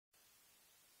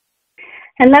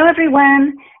Hello,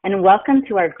 everyone, and welcome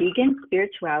to our Vegan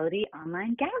Spirituality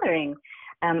Online Gathering.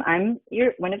 I'm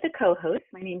one of the co-hosts.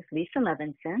 My name is Lisa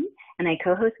Levinson, and I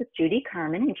co-host with Judy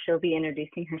Carmen, and she'll be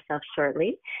introducing herself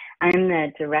shortly. I'm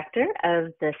the director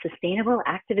of the Sustainable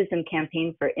Activism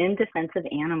Campaign for In Defense of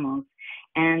Animals,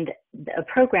 and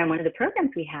one of the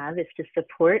programs we have is to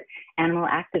support animal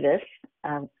activists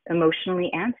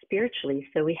emotionally and spiritually.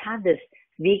 So we have this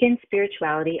Vegan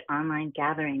Spirituality Online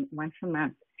Gathering once a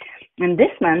month. And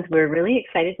this month, we're really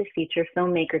excited to feature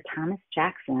filmmaker Thomas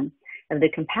Jackson of the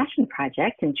Compassion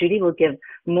Project, and Judy will give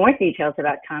more details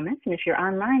about Thomas. And if you're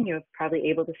online, you're probably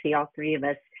able to see all three of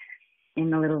us in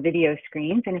the little video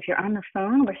screens. And if you're on the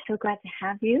phone, we're so glad to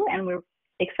have you, and we're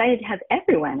excited to have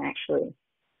everyone, actually.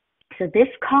 So this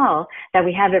call that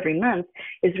we have every month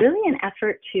is really an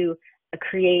effort to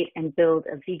create and build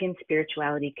a vegan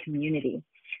spirituality community.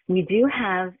 We do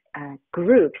have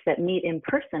groups that meet in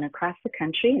person across the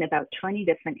country in about 20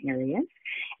 different areas,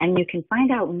 and you can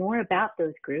find out more about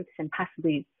those groups and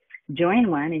possibly join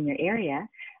one in your area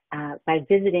by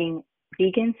visiting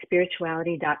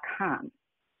veganspirituality.com.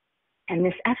 And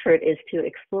this effort is to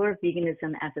explore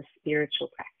veganism as a spiritual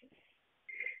practice.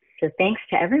 So thanks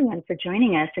to everyone for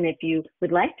joining us, and if you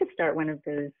would like to start one of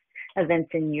those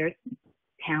events in your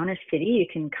town or city, you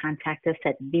can contact us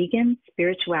at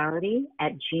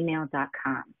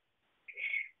veganspirituality@gmail.com.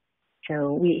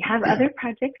 So we have other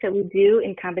projects that we do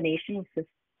in combination with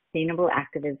sustainable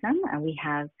activism. We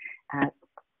have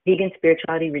vegan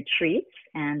spirituality retreats,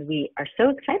 and we are so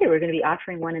excited. We're going to be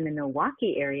offering one in the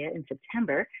Milwaukee area in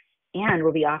September, and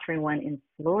we'll be offering one in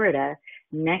Florida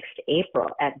next April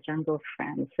at Jungle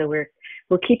Friends. So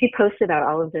we'll keep you posted about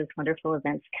all of those wonderful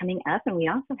events coming up. And we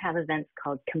also have events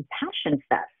called Compassion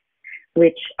Fest,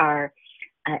 which are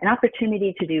an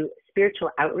opportunity to do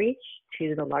spiritual outreach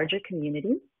to the larger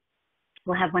community.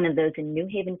 We'll have one of those in New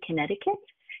Haven, Connecticut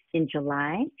in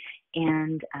July,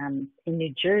 and in New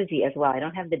Jersey as well. I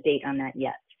don't have the date on that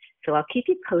yet. So I'll keep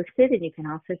you posted, and you can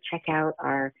also check out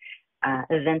our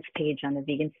events page on the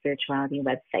Vegan Spirituality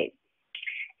website.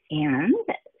 And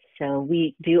so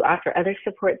we do offer other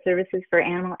support services for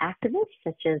animal activists,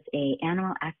 such as a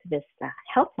animal activist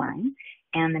helpline,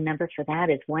 and the number for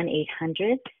that is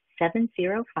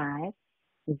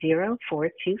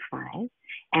 1-800-705-0425.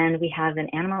 And we have an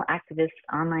animal activist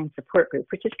online support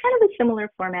group, which is kind of a similar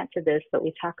format to this, but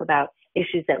we talk about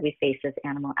issues that we face as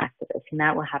animal activists. And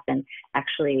that will happen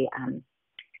actually, I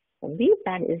believe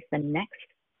that is the next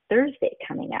Thursday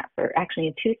coming up, or actually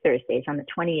in 2 Thursdays on the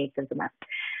 28th of the month.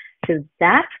 So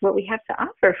that's what we have to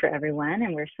offer for everyone,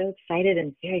 and we're so excited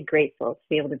and very grateful to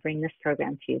be able to bring this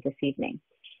program to you this evening.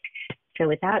 So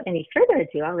without any further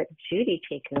ado, I'll let Judy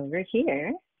take over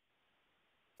here.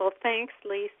 Well, thanks,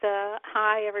 Lisa.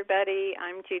 Hi, everybody.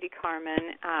 I'm Judy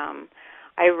Carmen.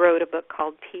 I wrote a book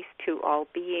called Peace to All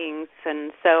Beings,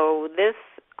 and so this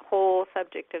whole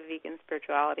subject of vegan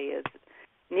spirituality is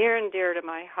near and dear to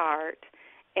my heart.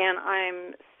 And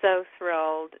I'm so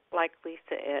thrilled, like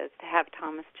Lisa is, to have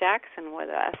Thomas Jackson with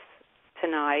us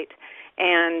tonight.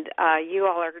 And you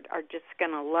all are just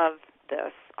going to love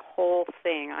this whole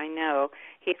thing, I know.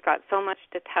 He's got so much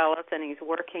to tell us, and he's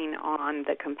working on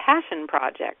the Compassion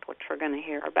Project, which we're going to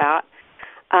hear about.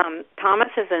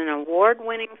 Thomas is an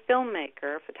award-winning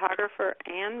filmmaker, photographer,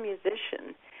 and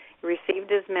musician. He received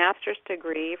his master's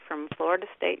degree from Florida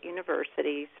State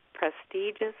University's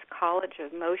prestigious College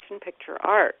of Motion Picture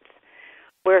Arts,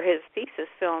 where his thesis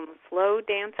film, Slow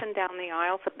Dancing Down the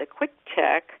Aisles of the Quick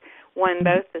Check, won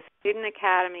both the Student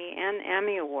Academy and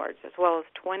Emmy Awards, as well as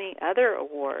 20 other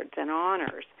awards and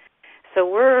honors. So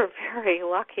we're very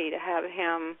lucky to have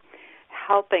him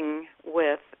helping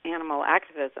with animal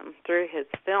activism through his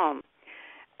film.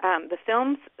 The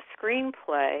film's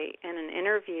screenplay and an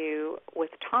interview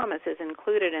with Thomas is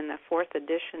included in the 4th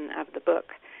edition of the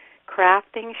book,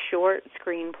 Crafting Short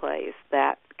Screenplays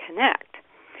That Connect.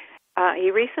 He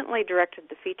recently directed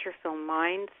the feature film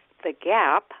Mind the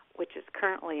Gap, which is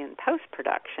currently in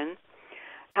post-production.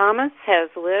 Thomas has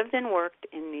lived and worked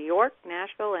in New York,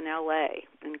 Nashville, and L.A.,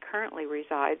 and currently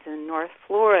resides in North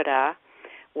Florida,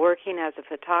 working as a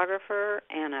photographer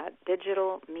and a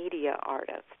digital media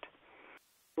artist.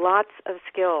 Lots of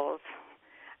skills.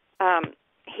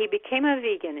 He became a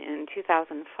vegan in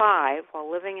 2005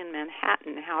 while living in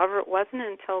Manhattan. However, it wasn't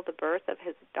until the birth of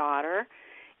his daughter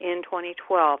in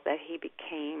 2012 that he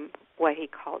became what he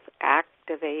calls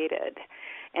activated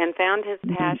and found his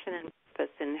passion and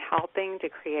purpose in helping to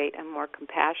create a more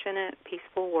compassionate,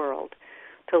 peaceful world,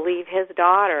 to leave his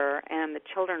daughter and the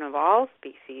children of all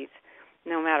species,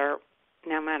 no matter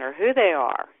who they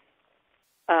are,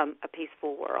 a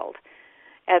peaceful world.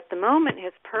 At the moment,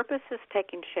 his purpose is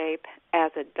taking shape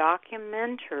as a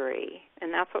documentary,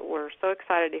 and that's what we're so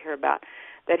excited to hear about,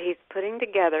 that he's putting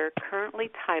together, currently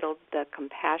titled The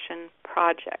Compassion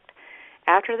Project.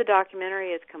 After the documentary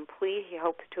is complete, he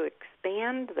hopes to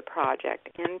expand the project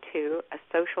into a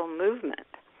social movement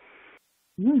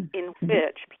in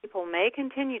which people may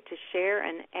continue to share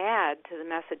and add to the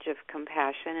message of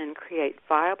compassion and create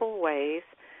viable ways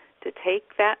to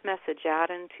take that message out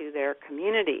into their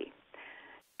community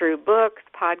through books,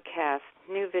 podcasts,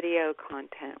 new video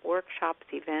content, workshops,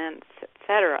 events,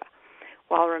 etc.,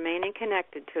 while remaining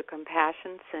connected to a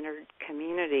compassion-centered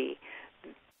community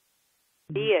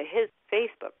via his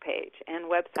Facebook page and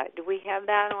website. Do we have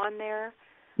that on there,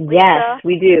 Lisa? Yes,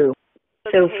 we do.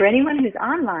 So for anyone who's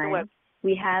online,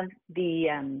 we have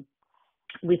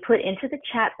we put into the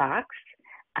chat box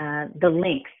the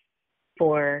links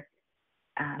for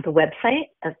the website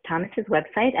of Thomas's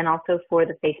website and also for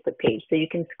the Facebook page. So you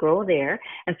can scroll there.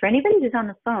 And for anybody who's on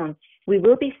the phone, we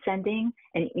will be sending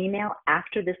an email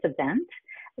after this event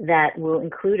that will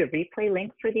include a replay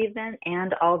link for the event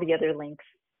and all the other links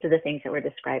to the things that we're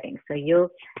describing. So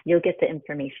you'll get the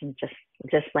information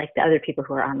just like the other people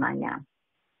who are online now.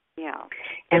 Yeah.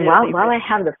 And while I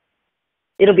have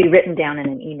it'll be written down in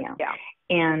an email. Yeah.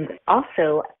 And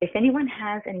also, if anyone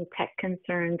has any tech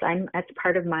concerns, that's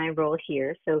part of my role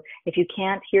here. So if you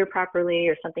can't hear properly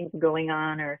or something's going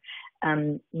on, or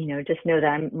just know that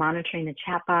I'm monitoring the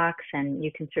chat box, and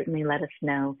you can certainly let us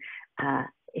know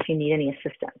if you need any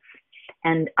assistance.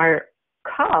 And our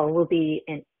call will be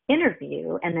an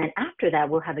interview, and then after that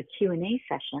we'll have a Q&A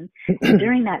session. And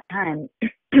during that time,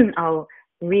 I'll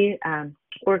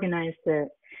reorganize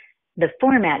the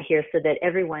format here so that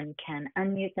everyone can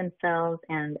unmute themselves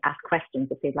and ask questions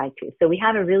if they'd like to. So we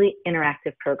have a really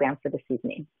interactive program for this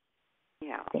evening.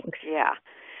 Yeah. Thanks. Yeah.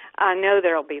 I know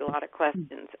there'll be a lot of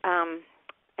questions. And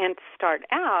to start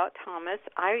out, Thomas,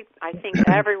 I think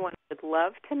everyone would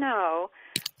love to know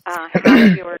how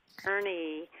your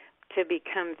journey to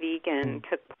become vegan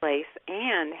took place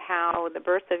and how the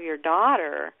birth of your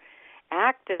daughter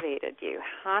activated you.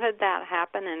 How did that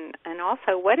happen? And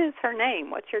also, what is her name?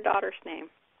 What's your daughter's name?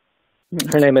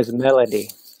 Her name is Melody.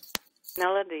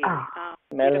 Melody. Oh,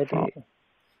 Melody. Beautiful.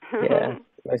 Yeah.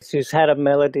 She's had a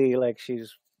melody, like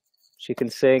she can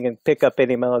sing and pick up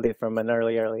any melody from an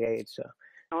early age. So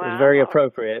it was very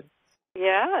appropriate.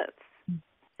 Yes.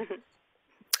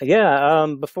 Yeah.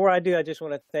 Before I do, I just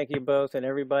want to thank you both and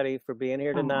everybody for being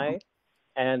here tonight.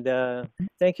 And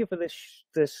thank you for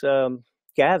this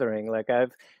gathering. Like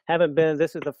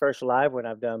this is the first live one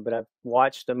I've done, but I've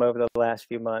watched them over the last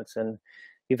few months, and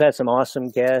you've had some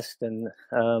awesome guests, and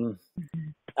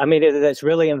I mean, that's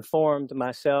really informed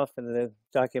myself and the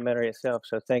documentary itself.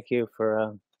 So thank you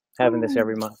for having this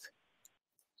every month.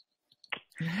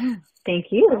 Thank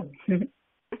you.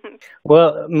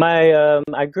 Well,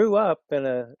 I grew up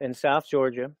in South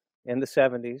Georgia in the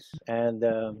 70s,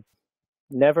 and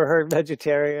never heard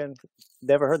vegetarian,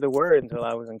 never heard the word until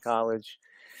I was in college.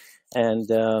 And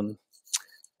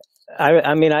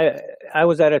I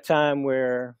was at a time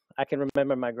where I can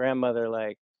remember my grandmother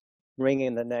like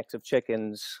wringing the necks of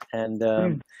chickens. And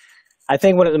I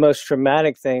think one of the most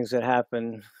traumatic things that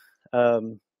happened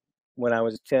when I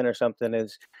was 10 or something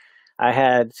is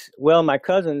my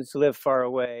cousins lived far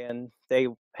away, and they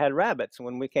had rabbits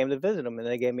when we came to visit them, and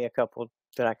they gave me a couple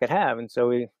that I could have. And so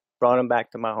we brought them back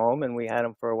to my home, and we had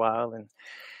them for a while. And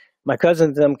my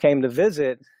cousins came to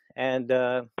visit, and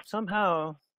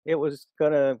somehow it was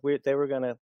they were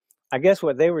gonna, I guess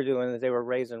what they were doing is they were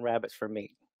raising rabbits for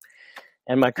meat.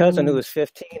 And my cousin, who was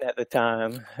 15 at the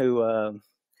time, who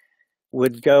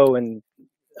would go and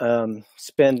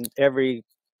spend every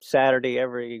Saturday,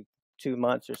 every 2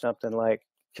 months or something, like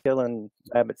killing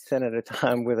rabbits 10 at a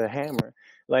time with a hammer,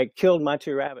 like killed my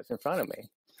 2 rabbits in front of me.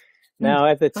 Now,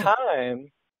 at the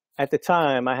time,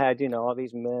 I had, all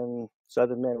these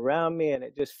Southern men around me, and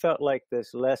it just felt like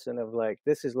this lesson of like,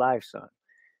 this is life, son.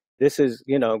 This is,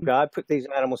 God put these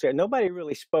animals here. Nobody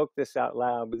really spoke this out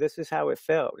loud, but this is how it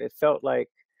felt. It felt like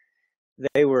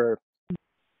they were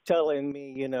telling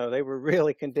me, they were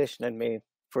really conditioning me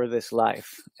for this life.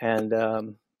 And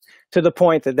to the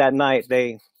point that night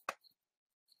they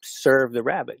served the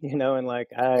rabbit, and like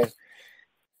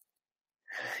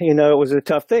it was a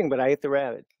tough thing, but I ate the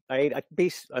rabbit. I ate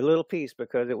a little piece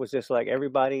because it was just like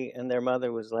everybody and their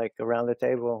mother was like around the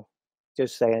table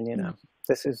just saying,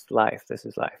 this is life. This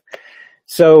is life.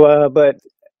 So, but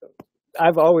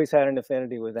I've always had an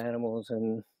affinity with animals,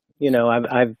 and,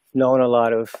 I've known a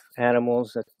lot of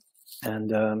animals.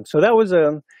 And so that was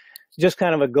just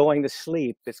kind of a going to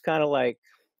sleep. It's kind of like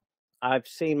I've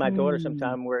seen my daughter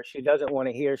sometime where she doesn't want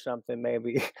to hear something,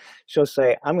 maybe she'll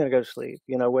say, I'm going to go to sleep,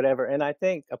 you know, whatever. And I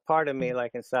think a part of me,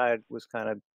 like inside, was kind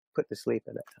of put to sleep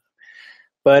at that time.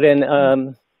 But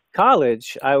in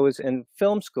college, I was in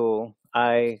film school.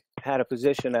 I had a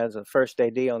position as a first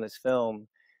AD on this film,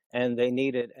 and they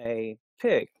needed a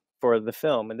pig for the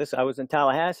film. And I was in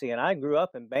Tallahassee, and I grew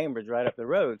up in Bainbridge, right up the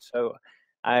road. So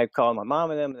I called my mom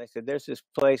and them, and they said, there's this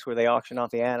place where they auction off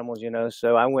the animals, you know.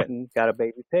 So I went and got a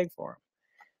baby pig for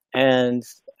them. And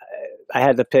I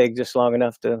had the pig just long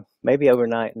enough to maybe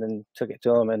overnight, and then took it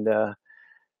to them. And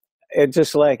it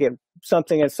just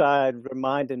something inside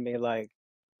reminded me, like,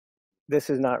 this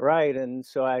is not right. And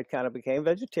so I kind of became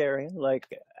vegetarian. Like,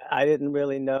 I didn't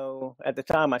really know at the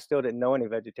time, I still didn't know any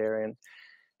vegetarian.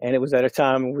 And it was at a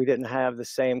time we didn't have the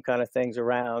same kind of things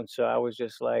around. So I was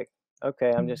just like,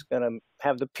 okay, I'm just going to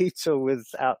have the pizza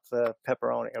without the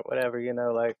pepperoni or whatever, you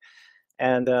know, like,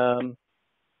 and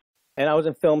I was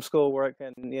in film school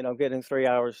working, you know, getting 3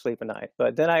 hours sleep a night.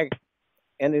 But then I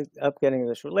ended up getting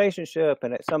this relationship,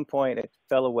 and at some point it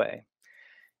fell away.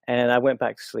 And I went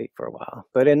back to sleep for a while.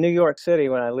 But in New York City,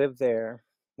 when I lived there,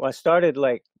 well, I started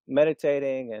like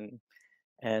meditating,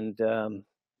 and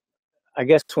I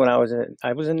guess when I was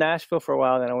in Nashville for a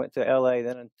while, then I went to LA,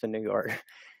 then to New York.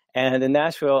 And in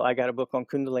Nashville, I got a book on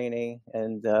Kundalini,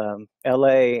 and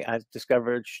LA, I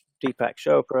discovered Deepak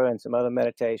Chopra and some other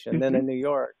meditation. Then in New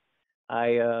York,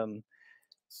 I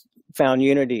found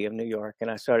Unity of New York,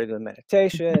 and I started doing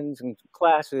meditations and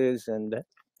classes,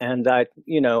 and I,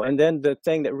 you know, and then the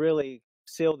thing that really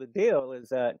sealed the deal is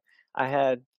that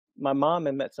my mom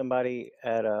had met somebody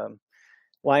at a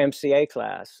YMCA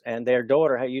class, and their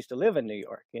daughter used to live in New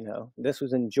York. You know, this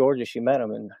was in Georgia. She met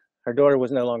him, and her daughter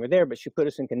was no longer there, but she put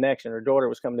us in connection. Her daughter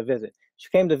was coming to visit. She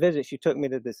came to visit. She took me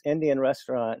to this Indian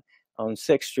restaurant on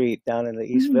 6th Street down in the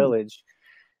East Village,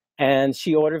 and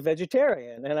she ordered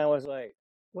vegetarian. And I was like,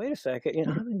 wait a second, you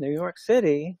know, I'm in New York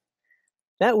City.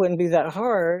 That wouldn't be that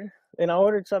hard. And I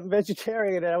ordered something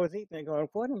vegetarian, and I was eating it going,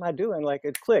 what am I doing? Like,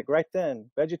 it clicked right then,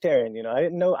 vegetarian. You know, I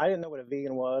didn't know what a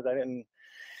vegan was. I didn't,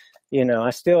 you know, I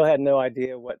still had no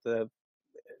idea what the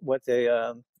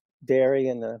dairy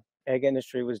and the egg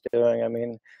industry was doing. I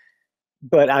mean,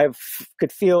 but I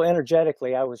could feel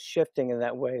energetically I was shifting in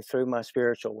that way through my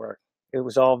spiritual work. It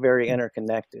was all very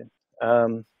interconnected.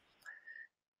 And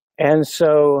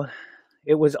so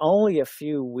it was only a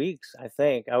few weeks, I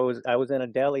think. I was in a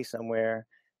deli somewhere,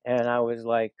 and I was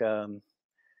like,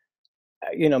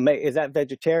 you know, is that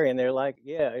vegetarian? They're like,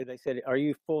 yeah. They said, are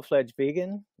you full-fledged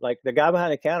vegan? Like, the guy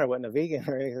behind the counter wasn't a vegan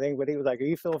or anything, but he was like, are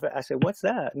you full-fledged? I said, what's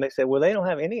that? And they said, well, they don't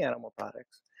have any animal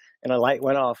products. And a light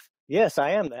went off. Yes,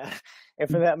 I am that. And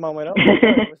from that moment on,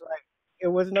 it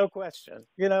was no question.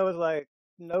 You know, it was like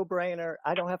no brainer.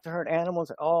 I don't have to hurt animals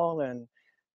at all. And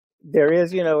there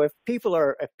is, you know, if people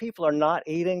are not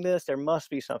eating this, there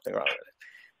must be something wrong with it.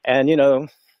 And, you know,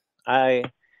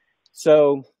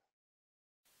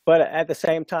 but at the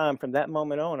same time, from that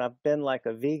moment on, I've been like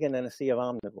a vegan in a sea of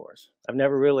omnivores. I've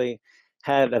never really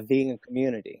had a vegan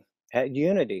community. At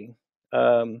Unity,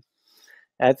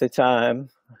 at the time,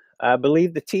 I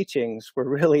believe the teachings were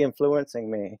really influencing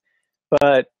me.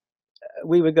 But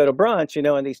we would go to brunch, you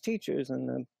know, and these teachers and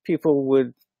the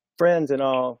people friends and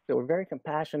all, that were very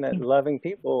compassionate, loving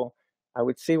people. I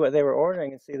would see what they were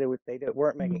ordering and see they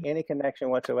weren't making any connection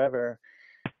whatsoever.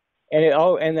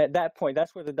 And at that point,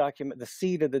 that's where the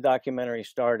seed of the documentary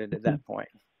started at that point.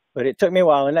 But it took me a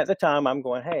while. And at the time I'm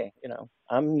going, hey, you know,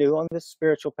 I'm new on this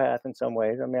spiritual path in some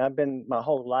ways. I mean, my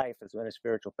whole life has been a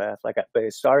spiritual path. But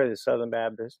it started as Southern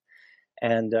Baptist,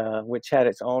 and which had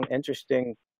its own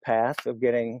interesting path of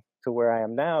getting to where I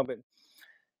am now. But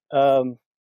I'm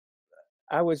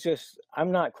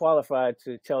not qualified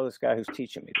to tell this guy who's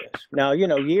teaching me this. Now, you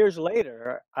know, years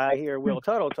later, I hear Will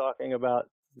Tuttle talking about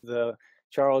the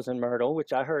Charles and Myrtle,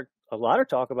 which I heard a lot of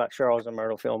talk about Charles and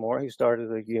Myrtle Fillmore, who started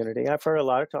the Unity. I've heard a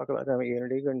lot of talk about them at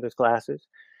Unity during those classes.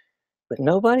 But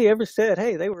nobody ever said,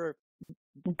 hey, they were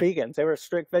vegans. They were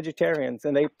strict vegetarians,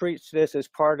 and they preached this as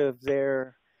part of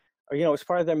their, or, you know, it's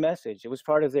part of their message. It was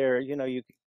part of their, you know,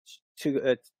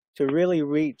 to really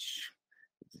reach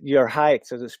your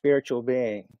heights as a spiritual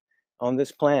being on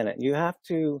this planet, you have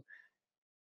to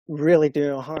really do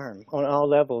no harm on all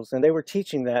levels. And they were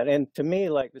teaching that. And to me,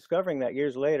 like, discovering that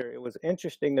years later, it was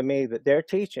interesting to me that their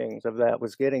teachings of that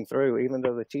was getting through, even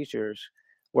though the teachers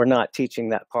were not teaching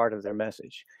that part of their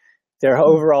message. Their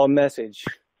overall message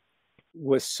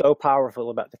was so powerful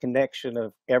about the connection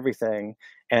of everything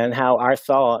and how our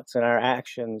thoughts and our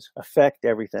actions affect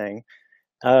everything,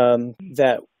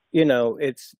 that, you know,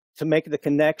 it's to make the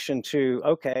connection to,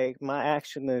 okay, my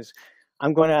action is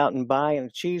I'm going out and buying a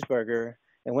cheeseburger,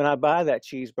 And when I buy that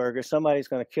cheeseburger, somebody's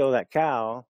going to kill that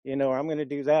cow, you know, or I'm going to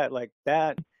do that. Like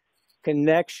that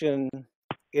connection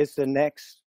is the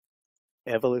next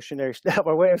evolutionary step,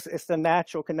 or it's the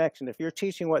natural connection. If you're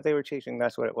teaching what they were teaching,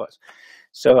 that's what it was.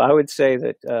 So I would say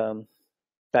that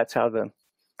that's how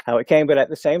it came. But at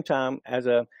the same time, as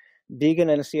a vegan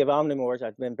in a sea of omnivores,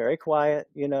 I've been very quiet,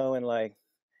 you know, and like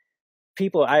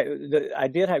people, I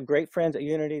did have great friends at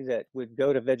Unity that would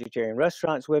go to vegetarian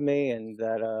restaurants with me, and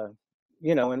that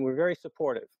you know, and were very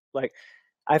supportive. Like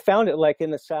I found it like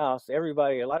in the South, a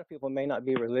lot of people may not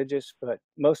be religious, but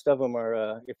most of them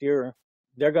are,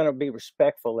 they're going to be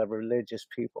respectful of religious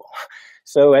people.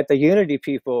 So at the Unity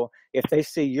people, if they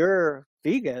see you're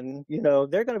vegan, you know,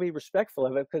 they're going to be respectful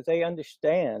of it because they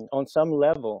understand on some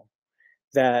level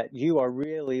that you are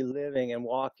really living and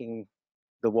walking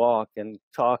the walk and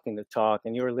talking the talk,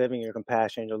 and you're living your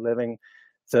compassion, you're living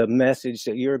the message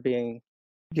that you're being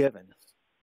given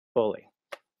fully.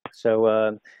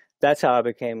 So that's how I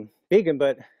became vegan.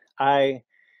 But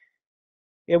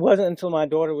it wasn't until my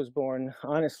daughter was born,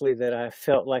 honestly, that I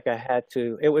felt like I had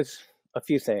to. It was a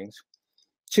few things.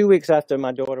 2 weeks after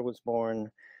my daughter was born,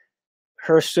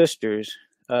 her sister's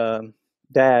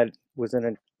dad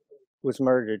was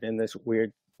murdered in this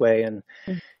weird way, and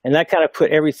that kind of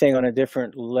put everything on a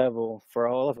different level for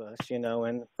all of us, you know.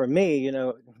 And for me, you know,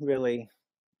 it really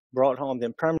brought home the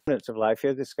impermanence of life.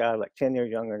 Here's this guy like 10 years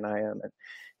younger than I am, and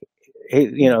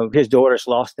he, you know, his daughters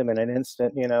lost him in an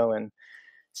instant, you know, and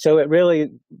so it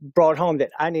really brought home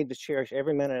that I need to cherish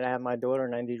every minute I have my daughter,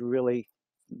 and I need to really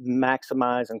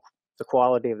maximize the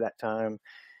quality of that time.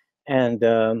 And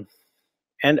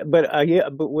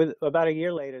with about a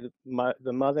year later,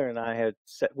 the mother and I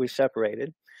we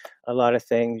separated. A lot of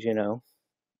things, you know,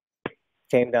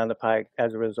 came down the pike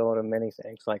as a result of many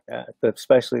things like that, but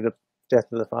especially the death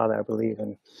of the father, I believe.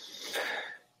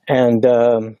 And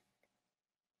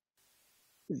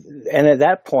at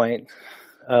that point,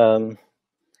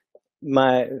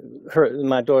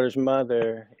 my daughter's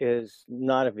mother is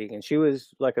not a vegan. She was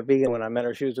like a vegan when I met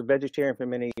her. She was a vegetarian for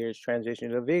many years,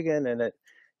 transitioned to a vegan, and at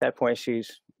that point,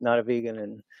 she's not a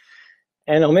vegan,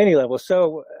 and on many levels.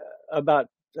 So about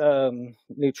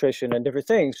nutrition and different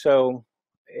things. So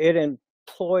it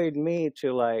employed me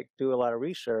to like do a lot of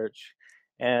research,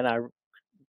 and I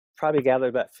probably gathered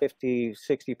about 50,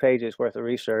 60 pages worth of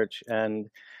research and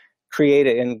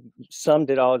created and summed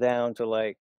it all down to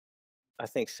like, I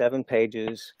think 7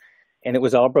 pages, and it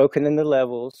was all broken into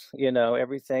levels, you know,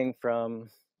 everything from,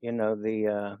 you know,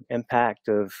 the impact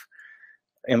of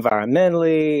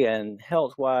environmentally and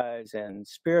health wise and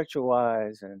spiritual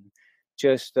wise, and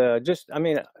just I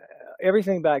mean,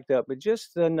 everything backed up, but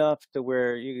just enough to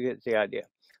where you get the idea.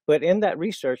 But in that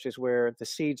research is where the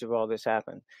seeds of all this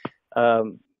happened.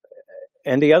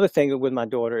 And the other thing with my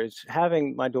daughter is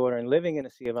having my daughter and living in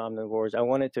a sea of omnivores, I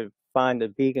wanted to find a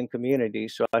vegan community.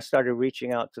 So I started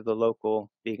reaching out to the local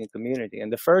vegan community.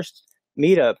 And the first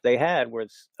meetup they had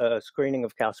was a screening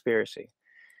of Cowspiracy.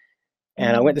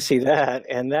 And I went to see that,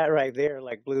 and that right there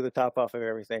like blew the top off of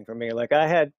everything for me. Like I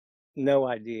had no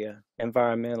idea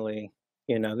environmentally,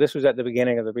 you know, this was at the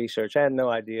beginning of the research. I had no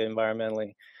idea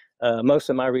environmentally. Most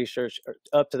of my research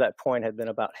up to that point had been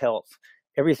about health.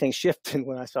 Everything shifted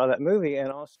when I saw that movie. And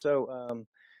also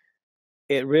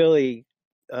it really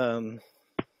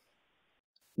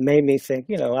made me think,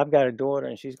 you know, I've got a daughter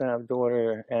and she's going to have a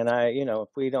daughter. And you know, if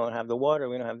we don't have the water,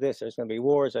 we don't have this, there's going to be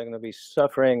wars, there's going to be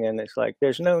suffering. And it's like,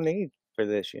 there's no need for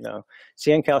this, you know.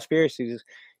 Seeing Cowspiracies,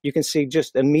 you can see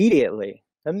just immediately,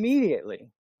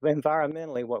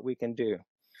 environmentally what we can do.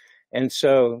 And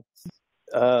so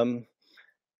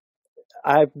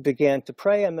I began to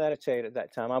pray and meditate at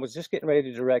that time. I was just getting ready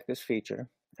to direct this feature.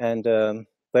 And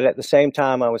but at the same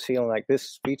time, I was feeling like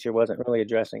this feature wasn't really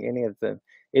addressing any of the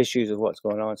issues of what's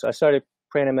going on. So I started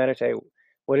praying and meditate.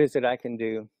 What is it I can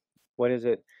do? What is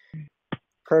it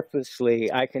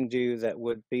purposely I can do that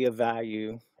would be of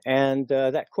value? And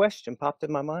that question popped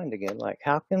in my mind again, like,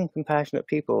 how can compassionate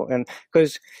people, and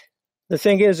because the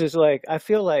thing is like, I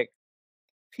feel like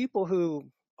people who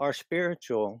are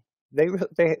spiritual, they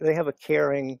have a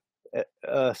caring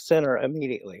center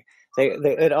immediately.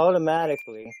 It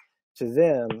automatically, to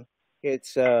them,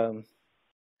 it's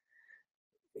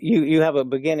you have a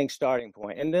beginning starting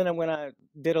point. And then when I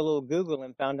did a little Google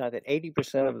and found out that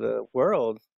 80% of the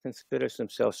world considers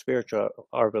themselves spiritual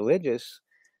or religious,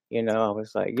 you know, I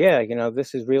was like, yeah, you know,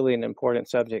 this is really an important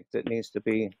subject that needs to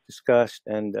be discussed.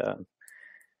 And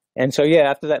so, yeah,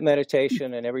 after that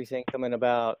meditation and everything coming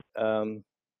about, you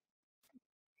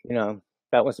know,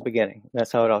 that was the beginning.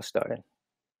 That's how it all started.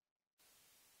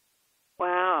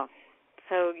 Wow.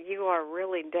 So you you are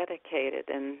really dedicated,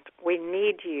 and we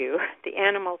need you. The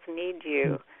animals need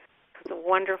you. It's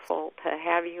wonderful to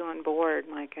have you on board,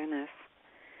 my goodness.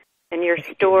 And your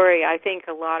story, I think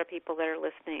a lot of people that are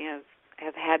listening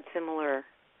have had similar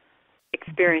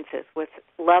experiences with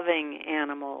loving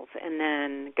animals and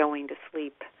then going to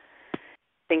sleep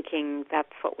thinking that's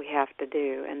what we have to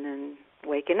do, and then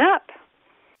waking up.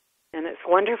 And it's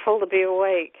wonderful to be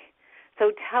awake.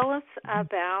 So tell us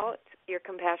about your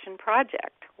Compassion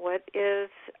Project. What is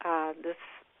this?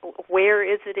 Where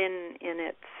is it in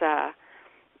its, as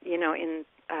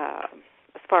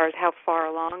far as how far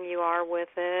along you are with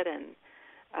it, and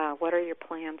what are your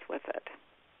plans with it?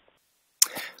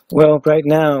 Well, right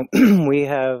now we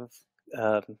have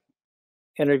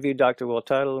interviewed Dr. Will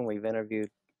Tuttle, and we've interviewed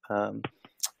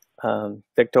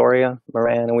Victoria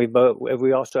Moran, and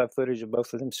we also have footage of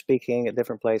both of them speaking at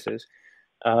different places.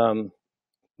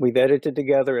 We've edited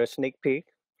together a sneak peek.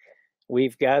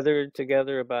 We've gathered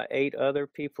together about 8 other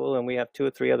people, and we have 2 or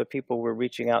 3 other people we're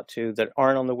reaching out to that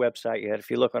aren't on the website yet.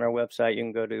 If you look on our website, you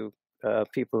can go to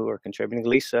people who are contributing.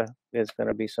 Lisa is going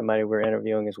to be somebody we're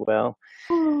interviewing as well.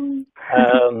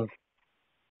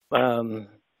 And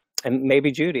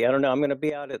maybe Judy. I don't know. I'm going to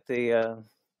be out at the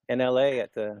in LA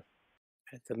at the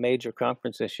major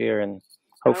conference this year, and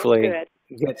hopefully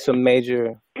get some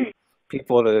major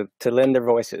people to lend their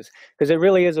voices, because it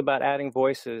really is about adding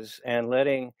voices and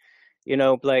letting,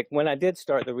 like when I did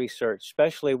start the research,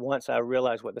 especially once I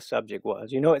realized what the subject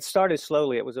was, it started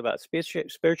slowly. It was about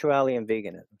spirituality and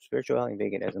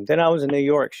veganism. Then I was in New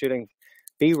York shooting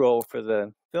B-roll for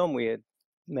the film we had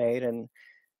made, and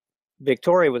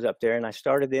Victoria was up there, and I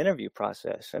started the interview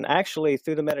process. And actually,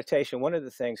 through the meditation, one of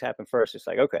the things happened first. It's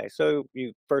like, okay, so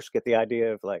you first get the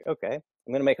idea of like, okay,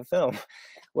 I'm going to make a film.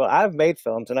 Well, I've made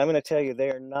films, and I'm going to tell you, they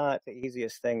are not the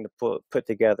easiest thing to put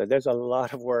together. There's a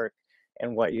lot of work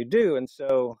in what you do. And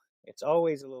so it's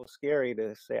always a little scary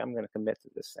to say, I'm going to commit to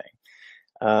this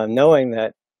thing, knowing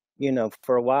that,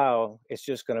 for a while, it's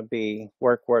just going to be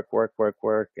work.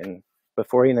 And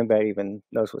before anybody even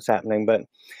knows what's happening. But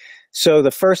so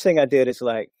the first thing I did is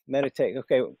like meditate.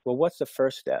 Okay, well, what's the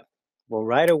first step? Well,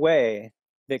 right away,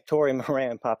 Victoria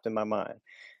Moran popped in my mind.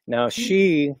 Now,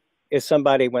 she is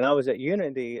somebody, when I was at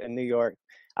Unity in New York,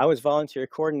 I was volunteer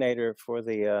coordinator for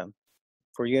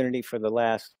for Unity for the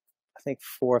last, I think,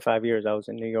 4 or 5 years I was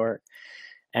in New York.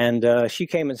 And she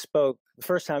came and spoke, the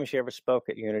first time she ever spoke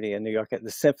at Unity in New York at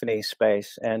the Symphony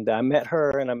space. And I met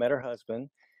her, and I met her husband.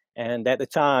 And at the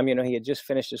time, he had just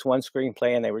finished this one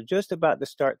screenplay, and they were just about to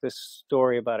start this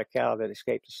story about a cow that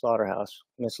escaped the slaughterhouse,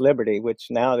 Miss Liberty, which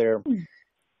now they're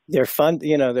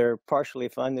they're partially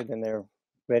funded and they're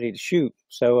ready to shoot.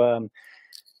 So,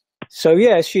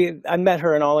 yeah, I met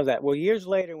her and all of that. Well, years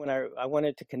later, when I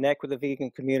wanted to connect with the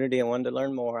vegan community and wanted to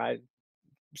learn more, I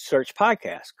searched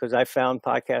podcasts, because I found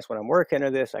podcasts when I'm working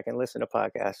or this, I can listen to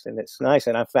podcasts, and it's nice.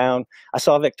 And I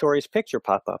saw Victoria's picture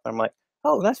pop up. I'm like,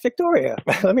 oh, that's Victoria.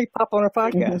 Let me pop on her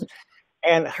podcast.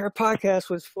 And her podcast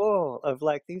was full of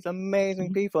like these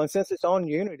amazing people. And since it's on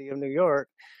Unity of New York,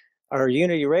 or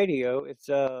Unity Radio, it's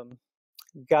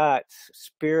got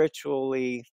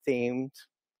spiritually themed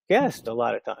guests a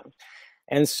lot of times.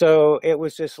 And so it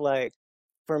was just like,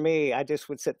 for me, I just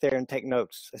would sit there and take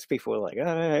notes as people were like,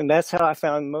 and that's how I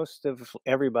found most of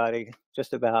everybody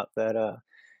just about that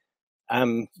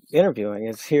I'm interviewing,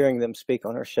 is hearing them speak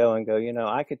on her show and go,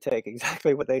 I could take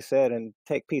exactly what they said and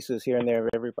take pieces here and there of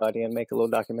everybody and make a little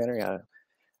documentary out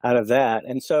of that.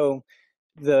 And so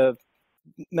the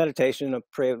meditation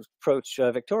approach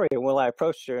Victoria, well, I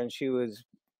approached her, and she was,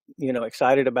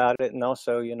 excited about it. And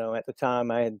also, at the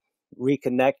time I had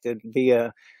reconnected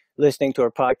via listening to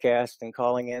her podcast and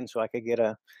calling in so I could get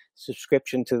a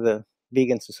subscription to the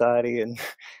Vegan Society.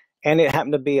 And it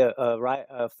happened to be a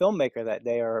filmmaker that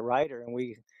day, or a writer, and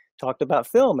we talked about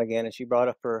film again. And she brought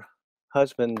up her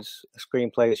husband's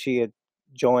screenplay that she had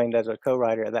joined as a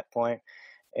co-writer at that point.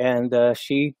 And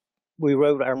we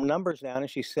wrote our numbers down, and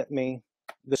she sent me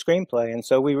the screenplay. And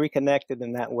so we reconnected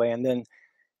in that way. And then,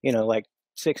 like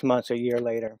 6 months, a year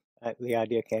later, the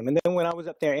idea came. And then when I was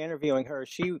up there interviewing her,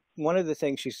 one of the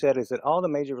things she said is that all the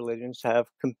major religions have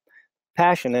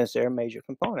compassion as their major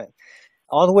component.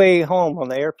 All the way home on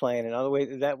the airplane, and all the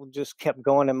way, that just kept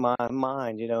going in my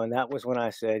mind, and that was when I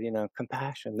said,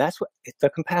 compassion. That's what the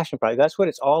Compassion Project, that's what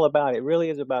it's all about. It really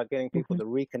is about getting people to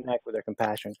reconnect with their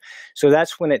compassion. So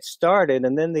that's when it started.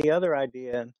 And then the other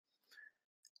idea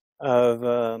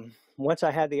of, once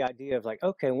I had the idea of like,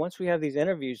 okay, once we have these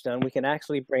interviews done, we can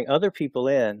actually bring other people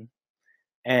in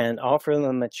and offer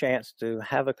them a chance to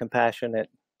have a compassionate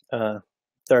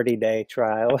 30-day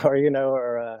trial, or,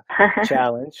 or a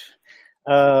challenge.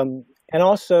 And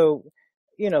also,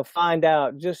 find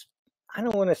out just, I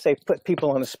don't want to say put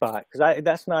people on the spot, because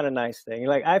that's not a nice thing.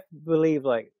 Like, I believe,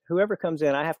 like, whoever comes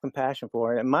in, I have compassion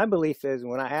for. And my belief is,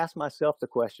 when I ask myself the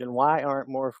question, why aren't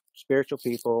more spiritual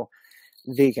people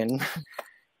vegan?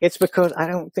 It's because I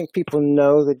don't think people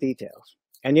know the details.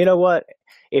 And you know what?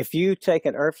 If you take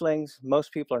an Earthlings,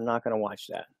 most people are not going to watch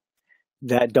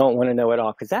that don't want to know it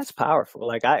all, because that's powerful.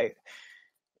 Like,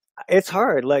 it's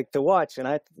hard, like, to watch,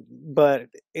 but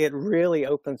it really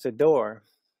opens the door.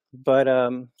 But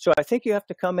so I think you have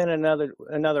to come in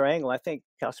another angle. I think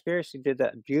Cowspiracy did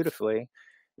that beautifully,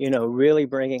 really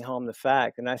bringing home the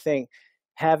fact. And I think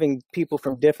having people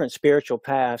from different spiritual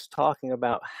paths talking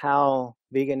about how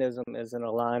veganism is in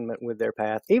alignment with their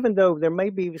path, even though there may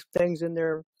be things in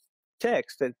their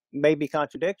text that may be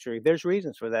contradictory. There's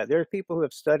reasons for that. There are people who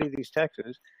have studied these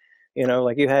texts.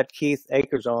 Like you had Keith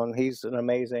Akers on. He's an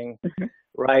amazing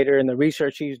writer, and the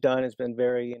research he's done has been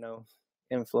very,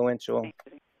 influential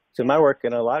to my work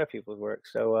and a lot of people's work.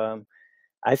 So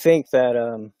I think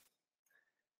that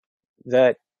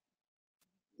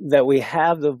that we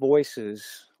have the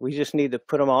voices. We just need to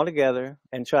put them all together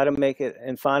and try to make it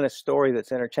and find a story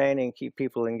that's entertaining, keep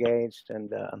people engaged,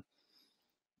 and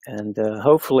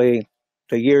hopefully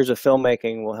the years of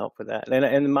filmmaking will help with that.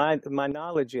 And my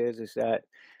knowledge is that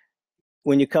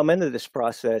when you come into this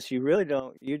process, you really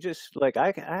don't, you just, like,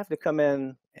 I have to come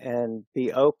in and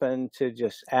be open to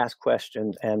just ask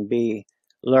questions and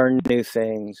learn new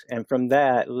things. And from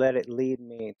that, let it lead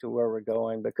me to where we're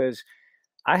going, because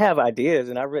I have ideas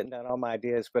and I've written down all my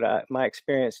ideas, but my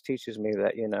experience teaches me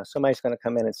that, somebody's going to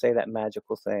come in and say that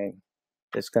magical thing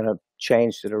that's going to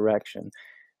change the direction.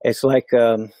 It's like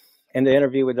in the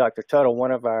interview with Dr. Tuttle,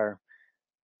 one of the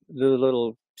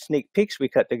little sneak peeks we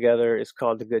cut together is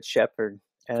called The Good Shepherd.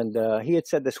 And he had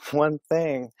said this one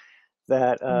thing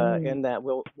that in that,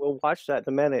 we'll watch that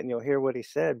in a minute and you'll hear what he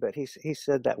said, but he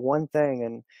said that one thing,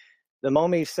 and the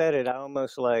moment he said it, I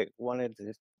almost like wanted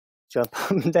to jump up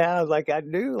and down, like I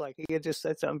knew, like he had just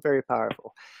said something very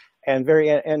powerful and very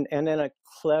and in a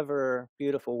clever,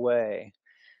 beautiful way,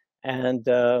 and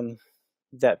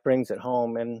that brings it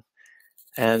home.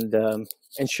 And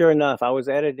sure enough, I was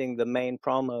editing the main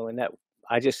promo, and that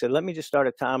I just said, let me just start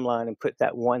a timeline and put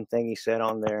that one thing he said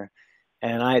on there.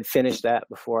 And I had finished that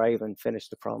before I even finished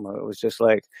the promo. It was just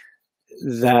like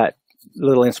that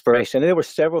little inspiration. And there were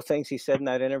several things he said in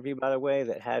that interview, by the way,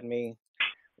 that had me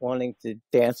wanting to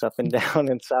dance up and down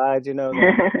inside,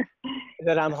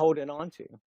 that I'm holding on to,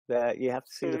 that you have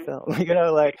to see the film,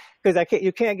 like, because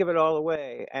you can't give it all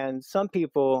away. And some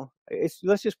people,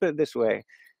 let's just put it this way.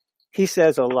 He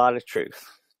says a lot of truth,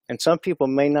 and some people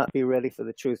may not be ready for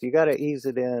the truth. You got to ease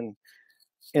it in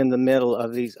the middle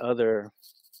of these other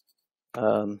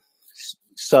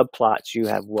subplots you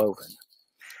have woven,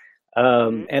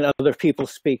 and other people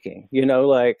speaking,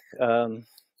 like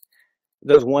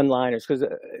those one-liners. Because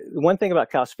one thing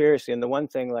about Cowspiracy, and the one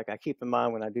thing, like, I keep in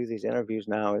mind when I do these interviews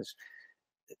now, is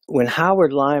when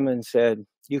Howard Lyman said,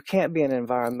 you can't be an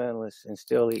environmentalist and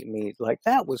still eat meat. Like,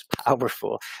 that was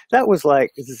powerful. That was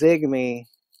like zig me,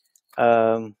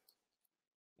 and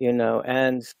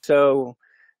so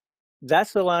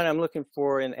that's the line I'm looking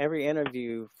for in every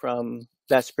interview from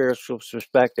that spiritual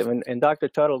perspective. And Dr.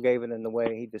 Tuttle gave it in the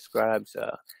way he describes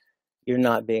you're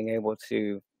not being able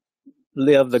to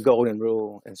live the golden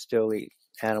rule and still eat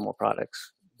animal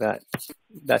products.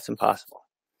 That's impossible.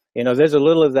 There's a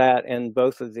little of that in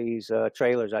both of these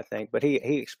trailers, I think, but he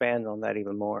expands on that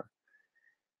even more,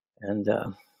 and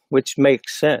which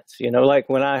makes sense. Like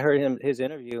when I heard his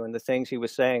interview and the things he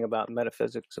was saying about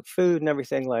metaphysics of food and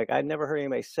everything, like, I'd never heard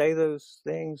anybody say those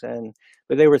things,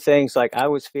 but they were things like I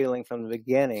was feeling from the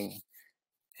beginning,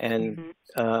 and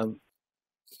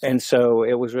so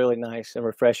it was really nice and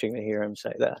refreshing to hear him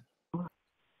say that.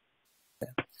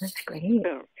 That's great.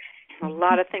 A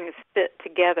lot of things fit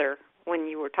together when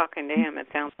you were talking to him, it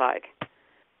sounds like.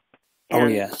 Oh,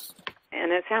 yes.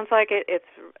 And it sounds like it's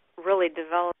really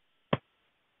developed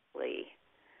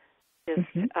just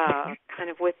kind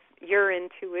of with your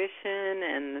intuition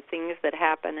and the things that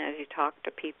happen as you talk to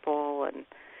people, and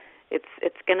it's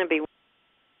going to be.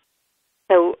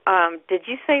 So did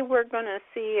you say we're going to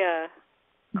see a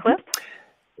clip?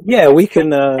 Yeah, we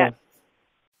can.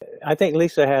 I think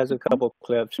Lisa has a couple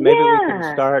clips. Maybe we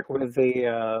can start with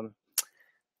the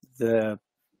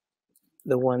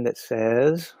one that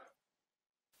says,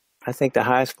 I think, the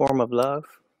highest form of love.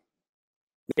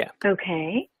 Yeah.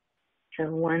 Okay. So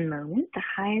one moment, the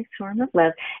highest form of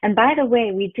love. And by the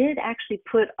way, we did actually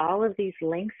put all of these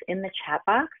links in the chat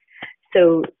box.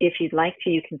 So if you'd like to,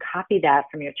 you can copy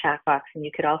that from your chat box, and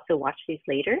you could also watch these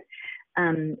later.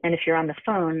 And if you're on the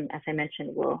phone, as I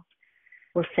mentioned, we'll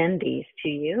will send these to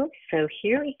you. So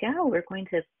here we go. We're going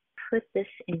to put this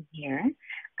in here.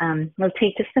 We'll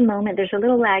take just a moment. There's a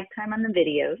little lag time on the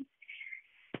videos,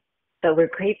 but we're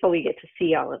grateful we get to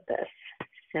see all of this.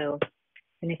 So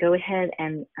I'm going to go ahead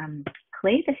and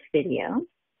play this video.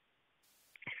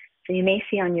 So you may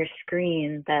see on your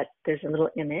screen that there's a little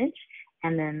image,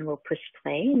 and then we'll push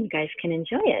play and you guys can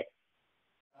enjoy it.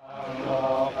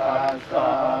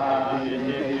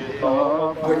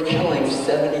 We're killing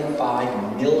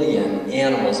 75 million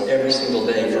animals every single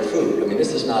day for food. I mean,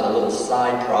 this is not a little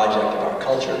side project of our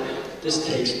culture. This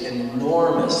takes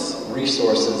enormous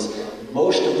resources.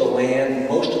 Most of the land,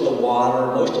 most of the water,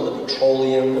 most of the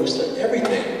petroleum, most of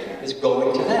everything is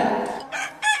going to that.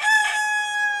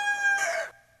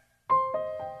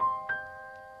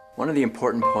 One of the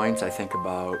important points I think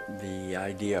about the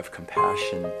idea of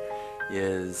compassion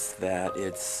is that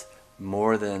it's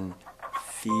more than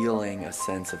feeling a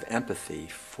sense of empathy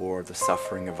for the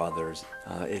suffering of others.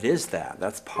 It is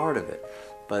that's part of it.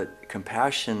 But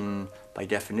compassion, by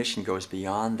definition, goes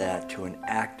beyond that to an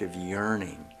active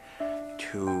yearning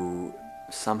to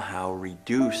somehow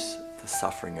reduce the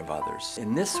suffering of others.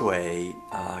 In this way,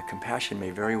 compassion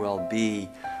may very well be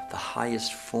the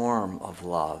highest form of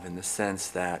love, in the sense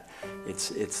that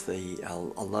it's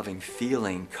a loving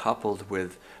feeling coupled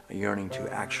with a yearning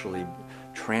to actually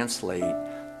translate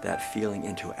that feeling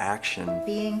into action.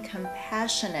 Being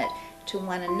compassionate to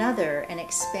one another and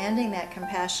expanding that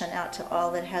compassion out to all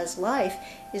that has life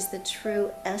is the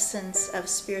true essence of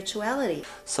spirituality.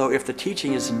 So if the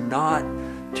teaching is not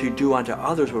to do unto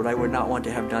others what I would not want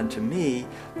to have done to me,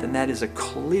 then that is a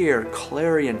clear,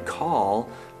 clarion call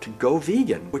to go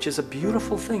vegan, which is a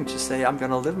beautiful thing to say, I'm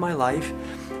going to live my life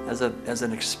as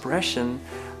an expression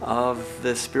of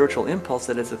the spiritual impulse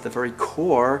that is at the very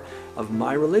core of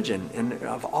my religion and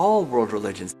of all world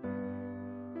religions.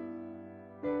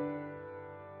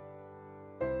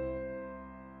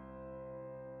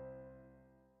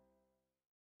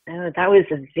 Oh, that was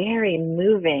a very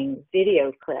moving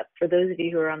video clip. For those of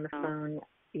you who are on the phone,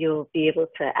 you'll be able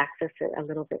to access it a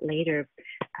little bit later.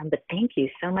 But thank you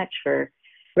so much for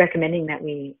recommending that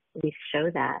we show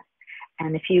that.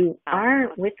 And if you are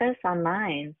with us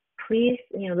online, please,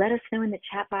 let us know in the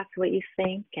chat box what you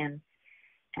think, and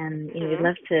we'd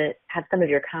love to have some of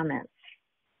your comments.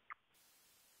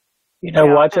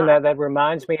 Watching that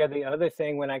reminds me of the other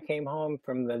thing. When I came home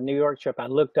from the New York trip, I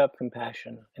looked up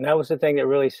compassion, and that was the thing that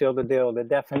really sealed the deal. The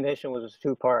definition was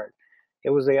two-part. It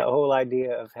was the whole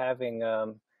idea of having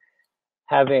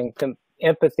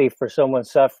empathy for someone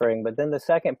suffering, but then the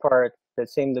second part that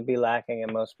seemed to be lacking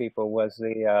in most people was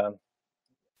the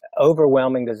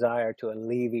overwhelming desire to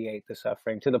alleviate the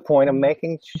suffering to the point of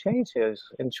making changes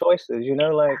and choices.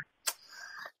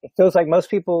 It feels like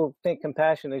most people think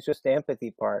compassion is just the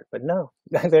empathy part, but no,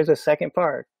 there's a second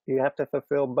part. You have to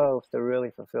fulfill both to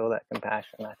really fulfill that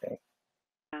compassion, I think.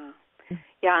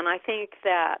 Yeah, and I think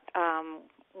that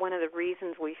one of the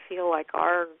reasons we feel like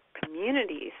our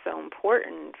community is so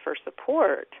important for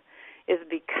support is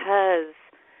because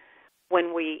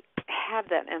when we have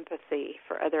that empathy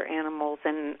for other animals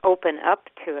and open up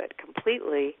to it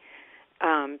completely,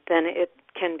 then it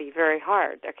can be very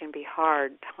hard. There can be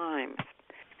hard times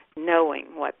knowing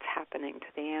what's happening to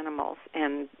the animals,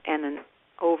 and an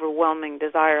overwhelming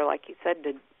desire, like you said,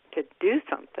 to do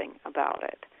something about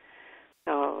it.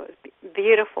 So,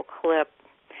 beautiful clip.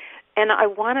 And I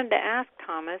wanted to ask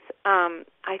Thomas,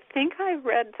 I think I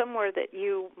read somewhere that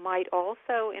you might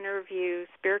also interview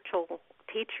spiritual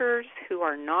teachers who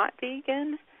are not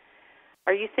vegan.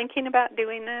 Are you thinking about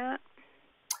doing that?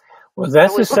 Well,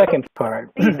 that's the second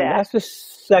part. That's the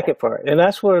second part. And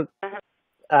that's what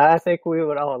I think we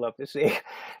would all love to see.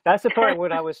 That's the part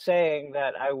when I was saying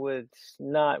that I would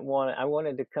not want, I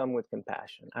wanted to come with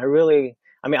compassion. I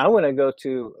want to go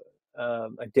to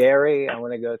a dairy. I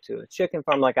want to go to a chicken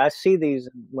farm. Like I see these,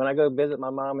 when I go visit my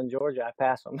mom in Georgia, I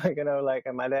pass them,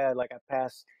 and my dad, I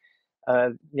pass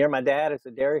near my dad, it's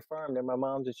a dairy farm, near my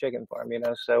mom's a chicken farm,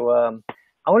 So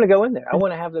I want to go in there. I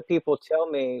want to have the people tell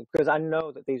me, because I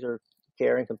know that these are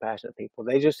caring, compassionate people.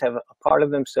 They just have a part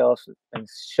of themselves and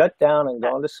shut down and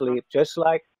gone to sleep, just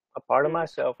like a part of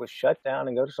myself was shut down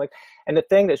and go to sleep. And the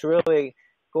thing that's really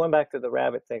going back to the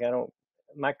rabbit thing,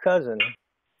 my cousin,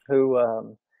 who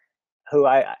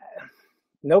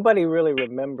nobody really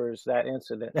remembers that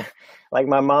incident. Like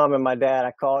my mom and my dad,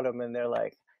 I called them and they're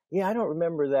like, yeah, I don't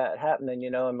remember that happening,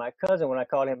 And my cousin, when I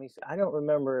called him, he said, I don't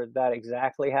remember that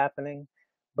exactly happening,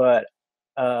 but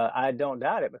I don't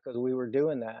doubt it because we were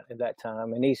doing that at that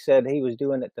time. And he said he was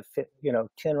doing it to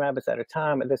 10 rabbits at a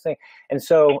time at this thing. And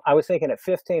so I was thinking at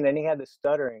 15, and he had the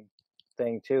stuttering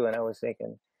thing too. And I was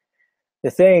thinking,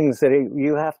 the things that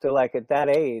you have to, like, at that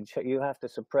age, you have to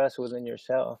suppress within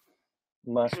yourself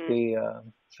must be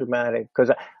traumatic.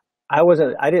 Because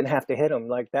I didn't have to hit them.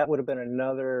 Like, that would have been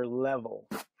another level.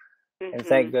 And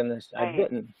thank goodness I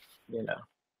didn't, you know.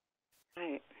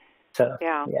 Right. So,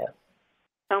 yeah.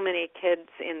 So many kids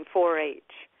in 4-H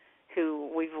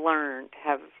who we've learned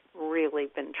have really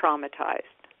been traumatized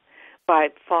by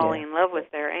falling in love with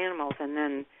their animals and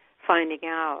then finding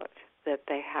out that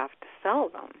they have to sell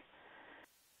them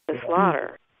to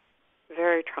slaughter.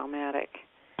 Very traumatic.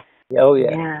 Oh,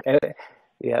 yeah.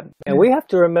 And we have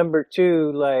to remember,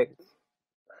 too, like,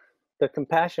 the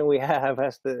compassion we have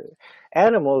as the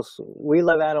animals. We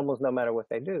love animals no matter what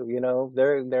they do. You know,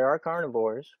 there are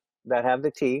carnivores that have the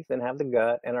teeth and have the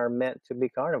gut and are meant to be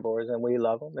carnivores, and we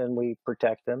love them and we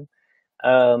protect them.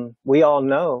 We all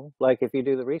know, like, if you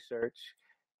do the research,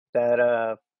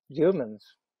 that humans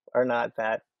are not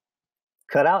that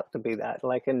cut out to be that,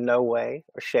 like, in no way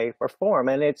or shape or form.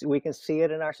 And we can see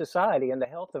it in our society, in the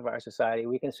health of our society.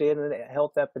 We can see it in the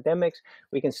health epidemics.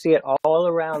 We can see it all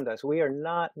around us. We are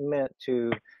not meant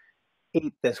to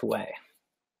eat this way.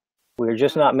 We're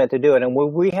just not meant to do it. And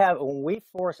when we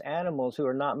force animals who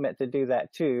are not meant to do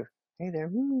that too, hey there,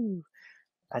 woo,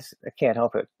 I can't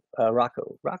help it.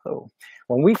 Rocco.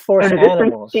 When we force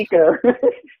animals, Chico.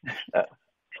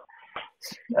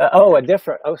 a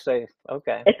different. Say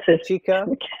okay. It's a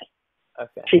Chico.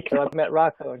 Okay. Chico. So I've met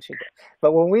Rocco and Chico.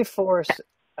 But when we force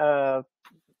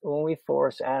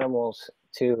animals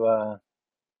to, I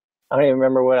don't even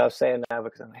remember what I was saying now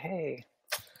because I'm hey.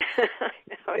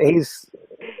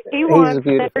 He wants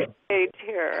beautiful. center stage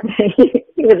here.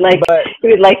 he would like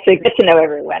to get to know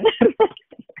everyone.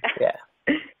 Yeah.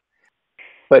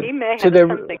 But he may have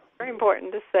something very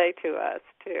important to say to us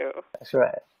too. That's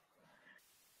right.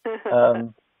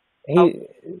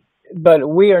 But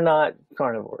we are not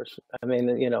carnivores. I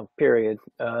mean, you know, period.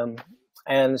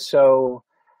 And so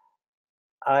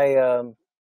I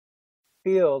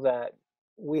feel that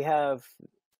we have.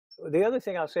 The other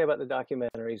thing I'll say about the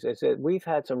documentaries is that we've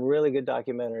had some really good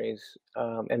documentaries,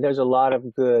 and there's a lot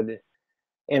of good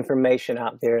information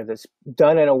out there that's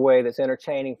done in a way that's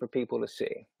entertaining for people to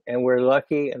see. And we're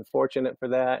lucky and fortunate for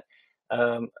that.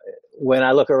 When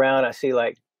I look around, I see,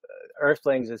 like,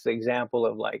 Earthlings is the example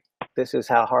of, like, this is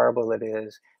how horrible it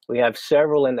is. We have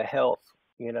several in the health.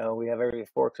 You know, we have Every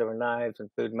Forks Over Knives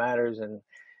and Food Matters and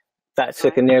Fat,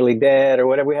 Sick, and Nearly Dead or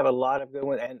whatever. We have a lot of good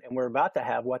ones, and we're about to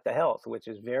have What the Health, which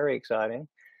is very exciting.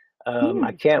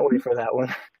 I can't wait for that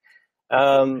one.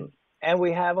 And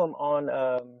we have them on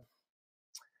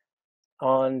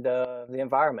the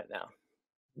environment now,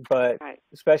 but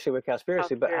especially with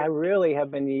Cowspiracy. But I really have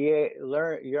been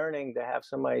yearning to have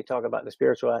somebody talk about the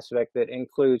spiritual aspect that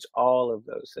includes all of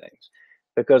those things,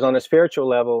 because on a spiritual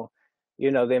level,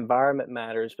 you know, the environment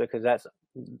matters because that's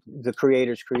the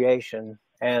Creator's creation,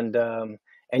 and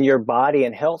your body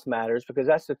and health matters because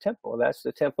that's the temple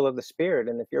of the spirit.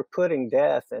 And if you're putting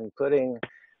death and putting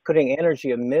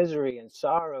energy of misery and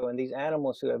sorrow and these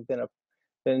animals who have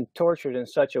been tortured in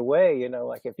such a way, you know,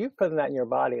 like, if you're putting that in your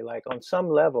body, like, on some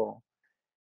level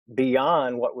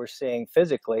beyond what we're seeing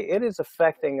physically, it is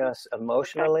affecting us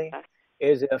emotionally,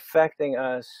 is affecting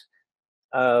us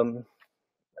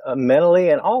mentally,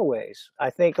 and always.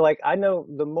 I think, like, I know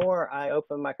the more I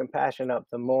open my compassion up,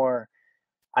 the more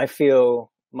I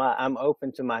feel I'm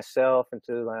open to myself and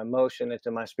to my emotion and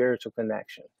to my spiritual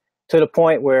connection, to the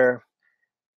point where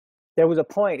there was a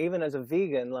point, even as a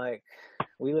vegan, like,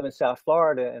 we live in South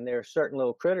Florida, and there are certain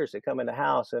little critters that come in the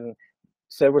house, and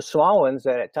so there were small ones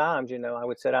that at times, you know, I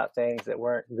would set out things that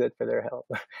weren't good for their health.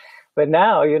 But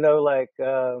now, you know, like,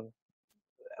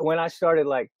 when I started,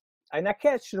 like, and I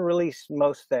catch and release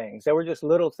most things. There were just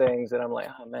little things that I'm like,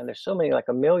 oh man, there's so many, like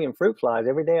 1 million fruit flies.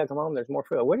 Every day I come home, there's more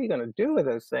fruit. What are you going to do with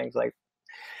those things? Like,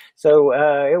 so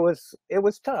it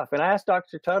was tough. And I asked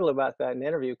Dr. Tuttle about that in the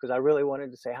interview because I really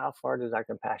wanted to say, how far does our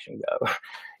compassion go?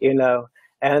 You know,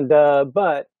 and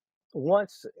but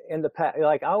once in the past,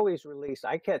 like, I always release.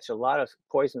 I catch a lot of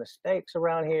poisonous snakes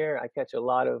around here. I catch a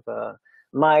lot of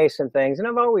mice and things, and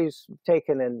I've always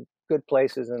taken in good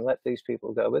places and let these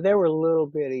people go. But there were little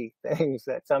bitty things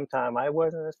that sometimes I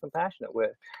wasn't as compassionate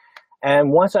with.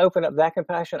 And once I opened up that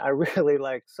compassion, I really,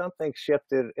 like, something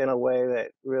shifted in a way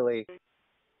that really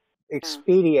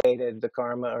expedited the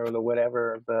karma or the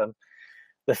whatever, the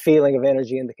feeling of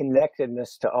energy and the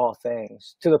connectedness to all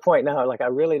things, to the point now, like, I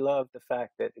really love the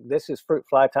fact that this is fruit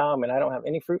fly time and I don't have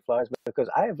any fruit flies, because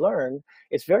I have learned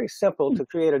it's very simple to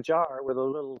create a jar with a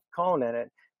little cone in it,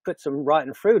 put some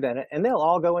rotten fruit in it, and they'll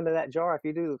all go into that jar if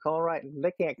you do the cone right, and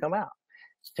they can't come out.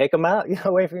 take them out,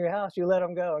 away from your house. You let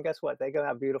them go, and guess what? They go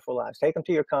have beautiful lives. Take them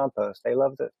to your compost. They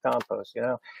love the compost,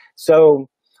 So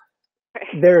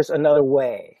there's another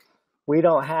way. We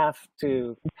don't have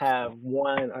to have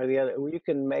one or the other. You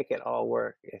can make it all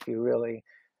work if you really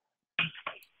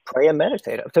pray and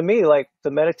meditate. To me, like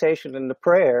the meditation and the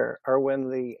prayer are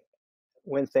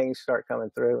when things start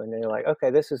coming through, and then you're like, okay,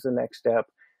 this is the next step.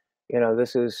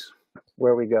 This is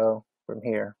where we go from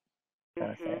here,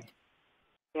 kind of thing.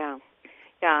 Yeah,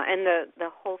 and the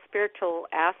whole spiritual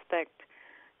aspect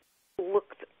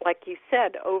looked, like you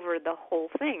said, over the whole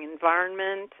thing: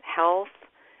 environment, health,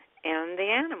 and the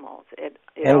animals.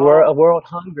 And we're a world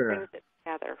hunger. Brings it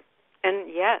together. And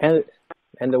yes.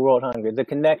 And the world hunger, the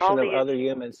connection of other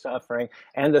human suffering,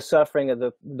 and the suffering of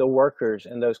the workers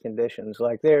in those conditions.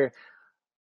 Like their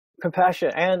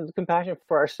compassion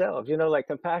for ourselves. Like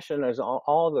compassion is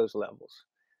all those levels.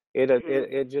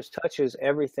 It just touches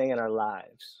everything in our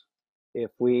lives.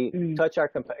 If we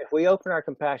if we open our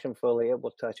compassion fully, it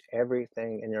will touch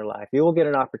everything in your life. You will get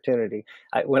an opportunity.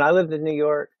 When I lived in New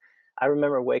York, I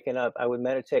remember waking up, I would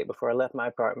meditate before I left my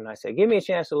apartment. I said, give me a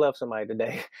chance to love somebody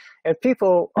today. And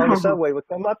people on the subway would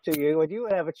come up to you and you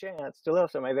would have a chance to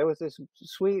love somebody. There was this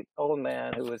sweet old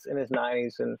man who was in his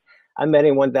 90s, and I met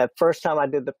him that first time I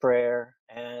did the prayer,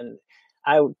 and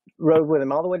I rode with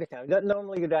him all the way to town. He doesn't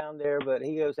normally go down there, but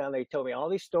he goes down there. He told me all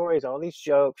these stories, all these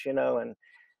jokes,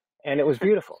 and it was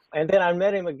beautiful. And then I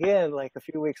met him again like a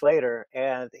few weeks later,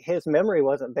 and his memory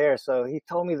wasn't there. So he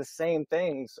told me the same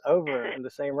things over in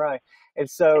the same way. And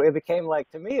so it became like,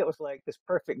 to me, it was like this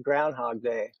perfect Groundhog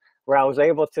Day, where I was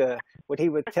able to, when he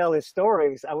would tell his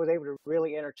stories, I was able to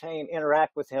really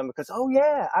interact with him because, oh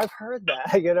yeah, I've heard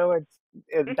that,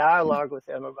 and dialogue with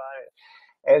him about it.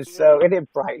 And so it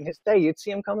did brighten his day. You'd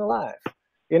see him come alive.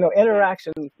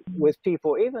 Interaction with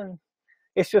people, even,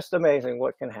 it's just amazing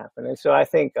what can happen. And so I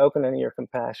think opening your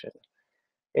compassion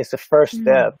is the first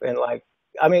step. And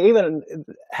even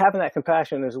having that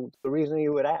compassion is the reason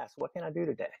you would ask, what can I do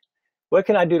today? What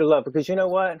can I do to love? Because you know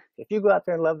what? If you go out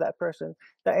there and love that person,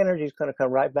 that energy is going to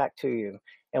come right back to you.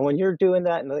 And when you're doing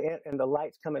that and the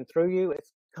light's coming through you,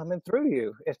 it's coming through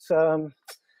you. It's,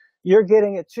 you're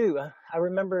getting it too. I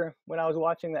remember when I was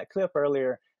watching that clip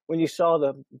earlier, when you saw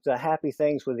the happy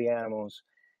things with the animals,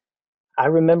 I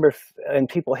remember and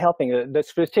people helping her.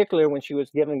 That's particularly when she was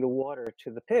giving the water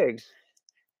to the pigs.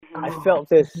 I felt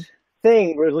this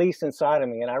thing release inside of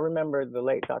me. And I remember the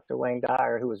late Dr. Wayne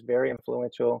Dyer, who was very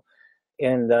influential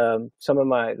in some of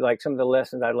the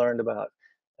lessons I learned about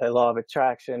the law of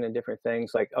attraction and different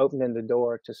things, like opening the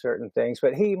door to certain things.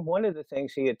 But one of the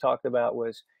things he had talked about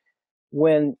was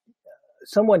when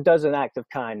someone does an act of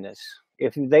kindness,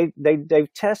 if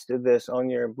they've tested this on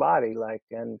your body,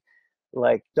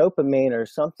 like dopamine or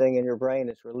something in your brain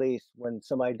is released when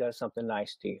somebody does something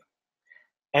nice to you.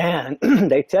 And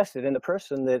they tested in the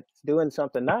person that's doing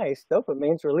something nice,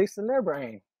 dopamine's released in their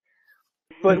brain.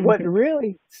 But what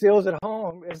really seals it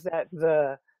home is that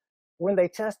when they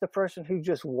test the person who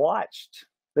just watched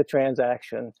the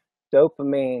transaction,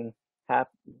 dopamine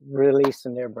released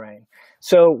in their brain.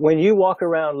 So when you walk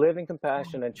around living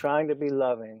compassion and trying to be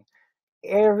loving,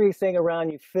 everything around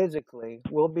you physically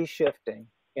will be shifting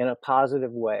in a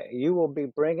positive way. You will be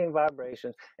bringing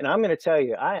vibrations. And I'm going to tell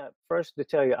you, I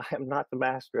am not the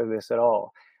master of this at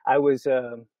all. I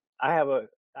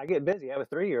get busy. I have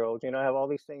a 3-year-old, I have all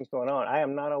these things going on. I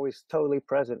am not always totally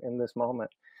present in this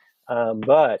moment.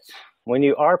 But when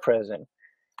you are present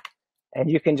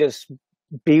and you can just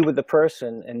be with the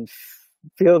person and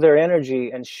feel their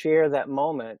energy and share that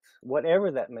moment,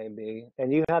 whatever that may be,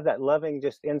 and you have that loving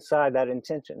just inside, that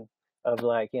intention of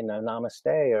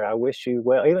namaste, or I wish you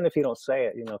well, even if you don't say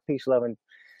it, peace, love, and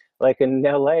like in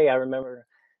LA, I remember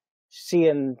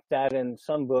seeing that in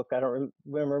some book. I don't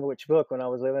remember which book when I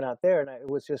was living out there, and it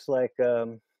was just like,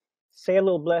 say a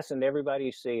little blessing to everybody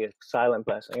you see, a silent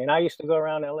blessing. And I used to go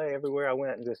around LA everywhere I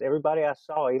went, and just everybody I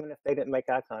saw, even if they didn't make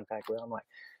eye contact with, I'm like,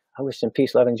 I wish them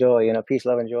peace, love, and joy, peace,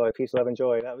 love, and joy, peace, love, and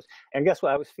joy. And guess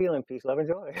what? I was feeling peace, love, and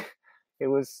joy. It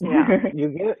was, you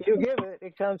give it,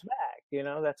 it comes back.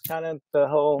 That's kind of the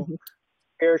whole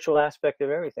spiritual aspect of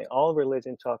everything. All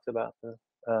religion talks about the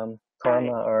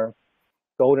karma or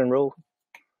golden rule.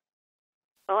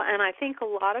 Well, and I think a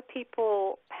lot of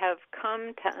people have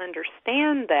come to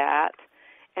understand that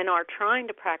and are trying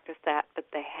to practice that, but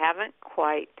they haven't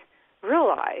quite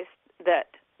realized that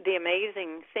the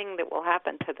amazing thing that will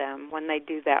happen to them when they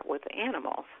do that with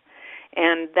animals.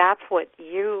 And that's what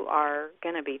you are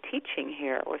going to be teaching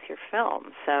here with your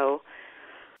film. So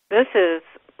this is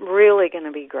really going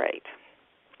to be great.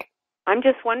 I'm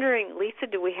just wondering, Lisa,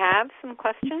 do we have some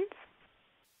questions?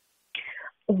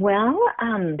 Well,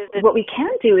 what we can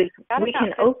do is we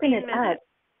can open it up.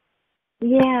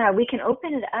 Yeah, we can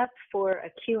open it up for a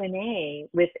Q&A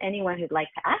with anyone who'd like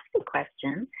to ask a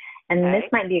question, and this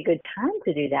might be a good time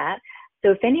to do that.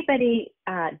 So if anybody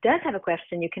does have a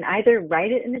question, you can either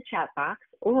write it in the chat box,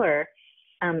 or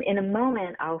in a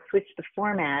moment I'll switch the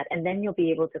format, and then you'll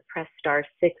be able to press *6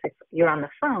 if you're on the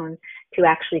phone to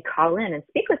actually call in and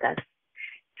speak with us.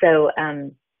 So,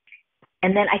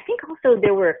 and then I think also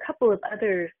there were a couple of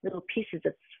other little pieces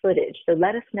of footage. So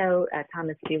let us know,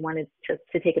 Thomas, if you wanted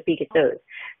to take a peek at those.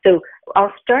 So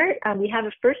I'll start. We have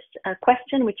a first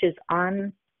question, which is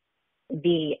on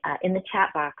the in the chat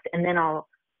box, and then I'll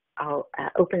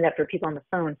open it up for people on the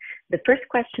phone. The first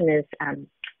question is,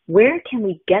 where can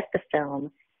we get the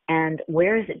film, and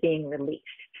where is it being released?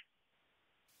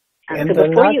 So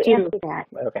before you answer that,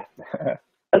 okay.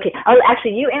 Okay,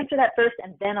 actually, you answer that first,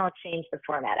 and then I'll change the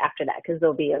format after that, because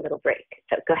there'll be a little break.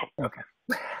 So go ahead.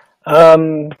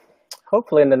 Okay.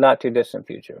 Hopefully in the not too distant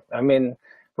future. I mean,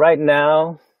 right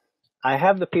now, I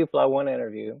have the people I want to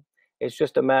interview. It's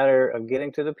just a matter of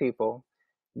getting to the people,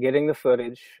 getting the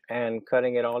footage, and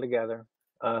cutting it all together,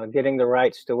 getting the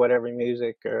rights to whatever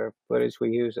music or footage we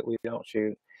use that we don't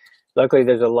shoot. Luckily,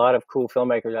 there's a lot of cool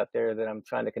filmmakers out there that I'm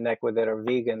trying to connect with that are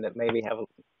vegan, that maybe have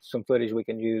some footage we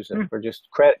can use for just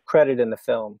credit in the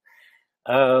film.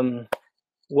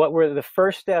 The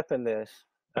first step in this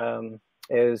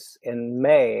is in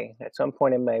May, at some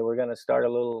point in May, we're going to start a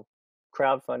little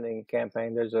crowdfunding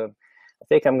campaign. I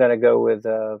think I'm going to go with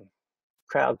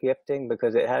crowd gifting,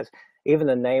 because it has, even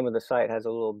the name of the site has a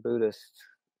little Buddhist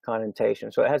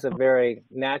connotation. So it has a very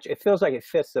natural, it feels like it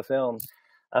fits the film.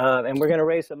 And we're going to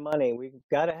raise some money. We've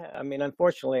got to, I mean,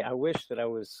 unfortunately, I wish that I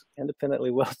was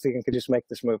independently wealthy and could just make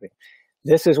this movie.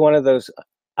 This is one of those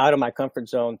out of my comfort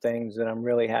zone things that I'm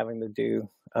really having to do,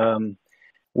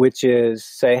 which is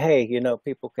say, hey,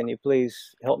 people, can you please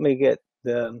help me get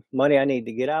the money I need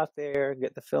to get out there,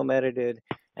 get the film edited,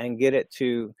 and get it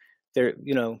to their,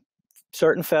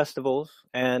 certain festivals.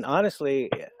 And honestly,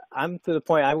 I'm to the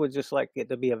point I would just like it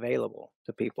to be available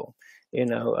to people,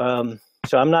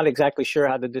 So I'm not exactly sure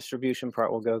how the distribution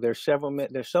part will go. There's so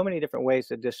many different ways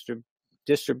to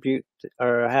distribute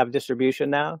or have distribution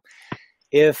now.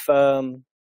 If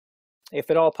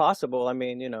at all possible, I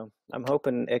mean, I'm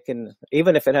hoping it can,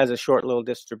 even if it has a short little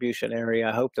distribution area,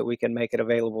 I hope that we can make it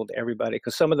available to everybody.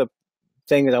 Because some of the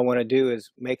things I want to do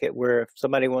is make it where if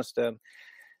somebody wants to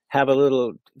have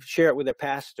share it with their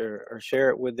pastor, or share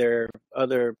it with their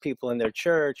other people in their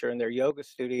church or in their yoga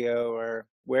studio or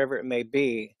wherever it may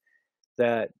be,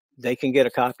 that they can get a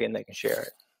copy and they can share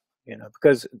it,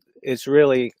 because it's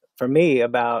really, for me,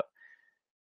 about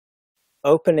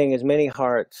opening as many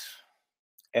hearts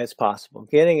as possible,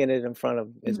 getting it in front of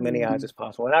as many eyes as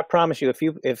possible. And I promise you, if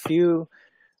you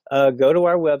go to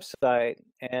our website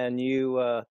and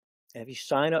if you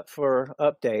sign up for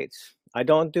updates, I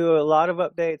don't do a lot of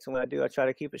updates, and when I do, I try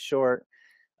to keep it short.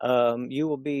 You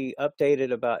will be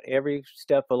updated about every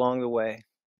step along the way.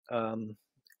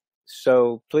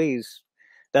 So please,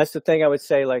 that's the thing I would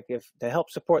say, like, if to help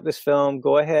support this film,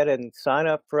 go ahead and sign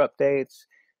up for updates,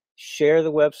 share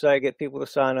the website, get people to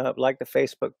sign up, like the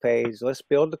Facebook page. Let's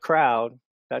build the crowd.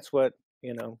 That's what,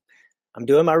 I'm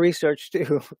doing my research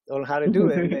too on how to do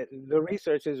it. And the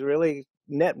research is really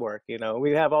network.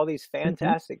 We have all these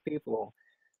fantastic people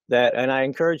and I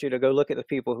encourage you to go look at the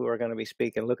people who are going to be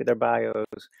speaking, look at their bios.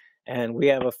 And we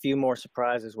have a few more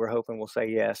surprises we're hoping will say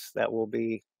yes, that will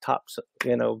be tops,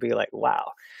 be like,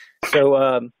 wow.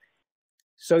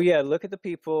 So yeah, look at the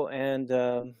people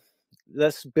and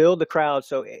let's build the crowd.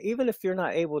 So even if you're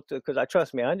not able to, because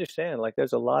trust me, I understand, like,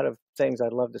 there's a lot of things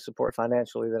I'd love to support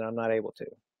financially that I'm not able to.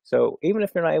 So even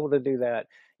if you're not able to do that,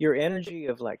 your energy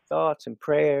of like thoughts and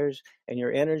prayers, and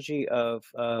your energy of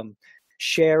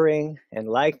sharing and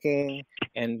liking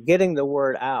and getting the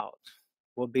word out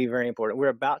will be very important. We're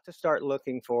about to start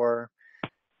looking for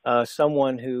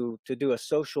someone to do a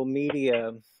social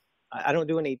media. I don't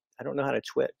know how to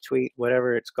tweet,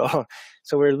 whatever it's called.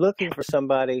 So we're looking for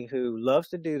somebody who loves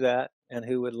to do that and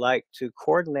who would like to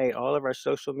coordinate all of our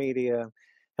social media,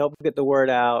 help get the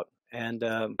word out. And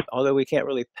although we can't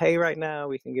really pay right now,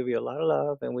 we can give you a lot of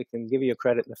love and we can give you a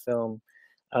credit in the film.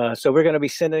 So we're going to be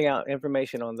sending out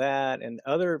information on that and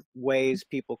other ways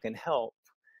people can help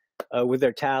with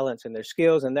their talents and their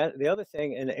skills. And that the other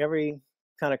thing, in every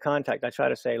kind of contact, I try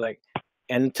to say, like,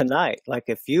 and tonight, like,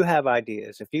 if you have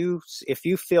ideas, if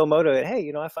you feel motivated,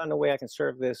 hey, I found a way I can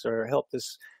serve this or help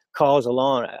this cause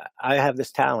along, I have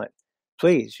this talent,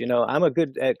 please, I'm a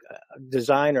good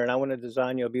designer and I want to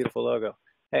design you a beautiful logo.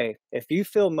 Hey, if you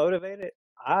feel motivated,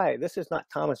 this is not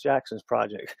Thomas Jackson's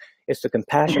project. It's the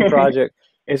Compassion Project.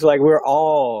 It's like we're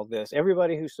all this.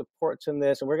 Everybody who supports in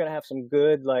this, and we're going to have some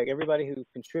good, like everybody who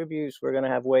contributes, we're going to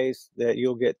have ways that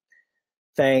you'll get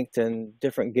thanked and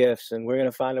different gifts, and we're going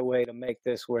to find a way to make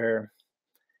this where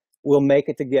we'll make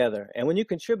it together. And when you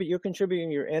contribute, you're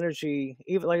contributing your energy,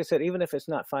 even like I said, even if it's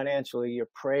not financially, your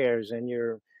prayers and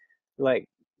your, like,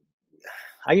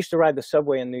 I used to ride the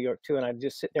subway in New York too, and I'd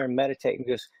just sit there and meditate and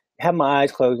just have my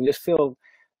eyes closed and just feel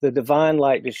the divine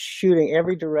light just shooting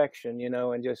every direction, you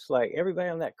know, and just like everybody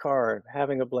on that car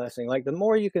having a blessing. Like the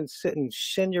more you can sit and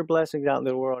send your blessings out into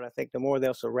the world, I think the more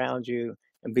they'll surround you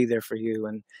and be there for you.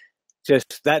 And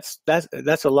just that's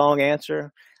a long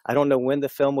answer. I don't know when the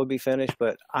film will be finished,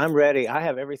 but I'm ready. I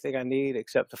have everything I need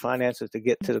except the finances to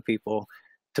get to the people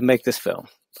to make this film.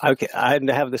 I didn't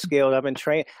have the skills. I've been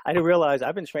trained. I didn't realize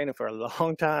I've been training for a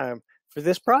long time for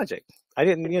this project. I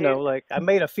didn't, you know, like I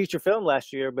made a feature film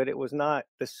last year, but it was not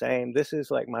the same. This is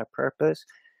like my purpose.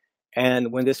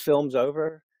 And when this film's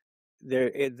over,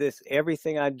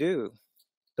 everything I do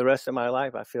the rest of my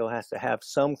life, I feel has to have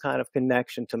some kind of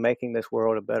connection to making this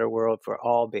world a better world for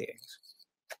all beings.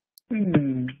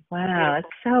 Wow, it's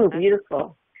so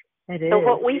beautiful. It is. So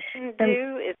what we can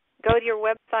do is go to your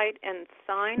website and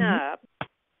sign up,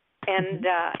 and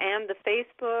the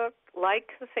Facebook, like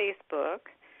the Facebook,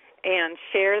 and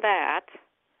share that,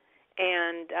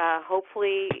 and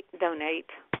hopefully donate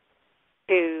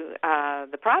to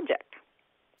the project.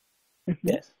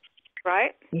 Yes.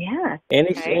 Right? Yeah.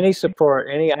 Any support,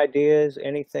 any ideas,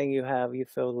 anything you have, you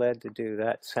feel led to do.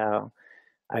 That's how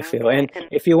I feel. And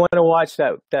if you want to watch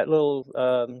that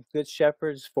little Good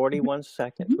Shepherd's 41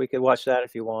 seconds, we could watch that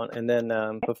if you want. And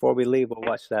then before we leave, we'll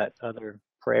watch that other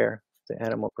prayer, the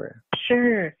animal prayer.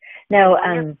 Sure. No.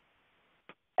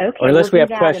 Okay. Or unless we have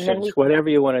questions, whatever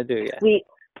you want to do. Yeah.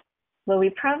 We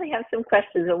probably have some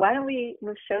questions, but why don't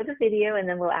we'll show the video and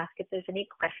then we'll ask if there's any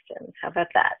questions. How about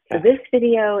that? So this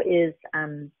video is,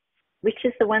 which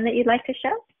is the one that you'd like to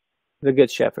show? The Good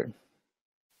Shepherd.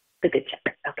 The Good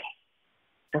Shepherd. Okay.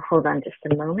 So hold on just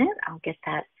a moment. I'll get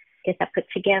that put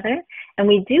together. And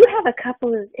we do have a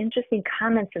couple of interesting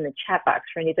comments in the chat box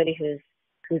for anybody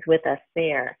who's with us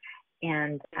there.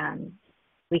 And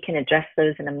we can address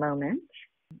those in a moment.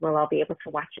 We'll all be able to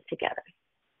watch it together.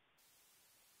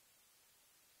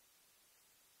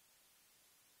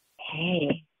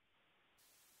 Hey.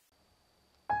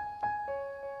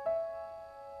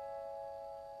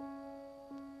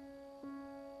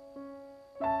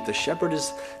 The shepherd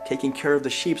is taking care of the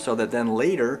sheep so that then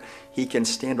later he can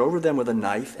stand over them with a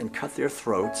knife and cut their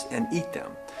throats and eat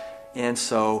them. And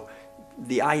so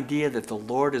the idea that the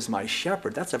Lord is my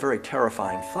shepherd, that's a very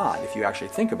terrifying thought if you actually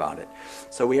think about it.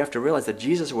 So we have to realize that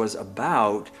Jesus was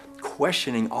about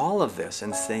questioning all of this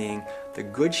and saying the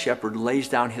good shepherd lays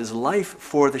down his life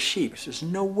for the sheep. There's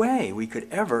no way we could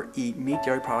ever eat meat,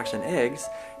 dairy products, and eggs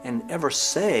and ever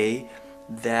say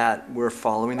that we're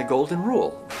following the golden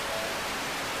rule.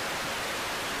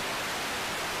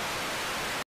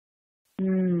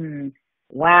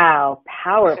 Wow,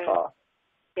 powerful.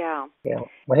 Yeah.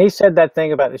 When he said that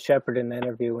thing about the shepherd in the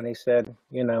interview, when he said,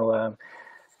 you know,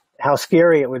 how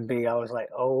scary it would be, I was like,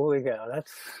 oh, yeah,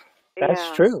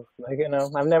 that's true. Like, you know,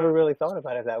 I've never really thought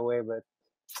about it that way, but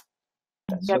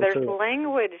that's so there's true.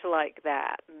 language like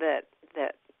that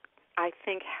I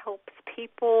think helps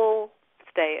people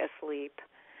stay asleep.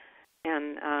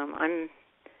 And I'm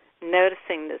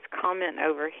noticing this comment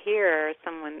over here.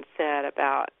 Someone said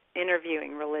about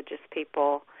interviewing religious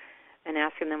people and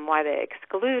asking them why they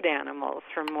exclude animals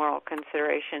from moral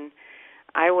consideration.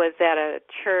 I was at a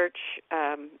church,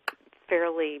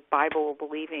 fairly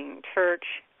Bible-believing church,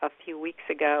 a few weeks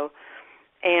ago,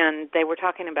 and they were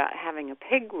talking about having a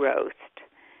pig roast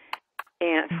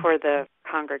for the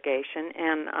congregation,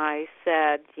 and I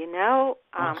said, you know,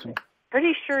 Awesome.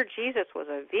 pretty sure Jesus was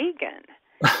a vegan.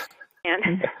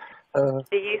 And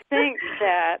do you think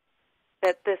that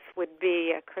this would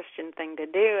be a Christian thing to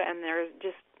do? And there's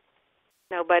just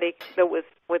nobody that was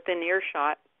within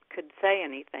earshot could say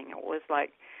anything. It was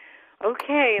like,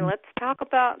 okay, let's talk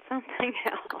about something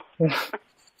else.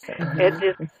 It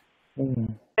just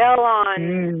fell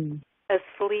on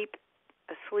asleep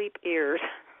ears.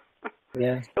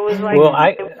 Yeah. It was like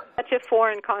it was such a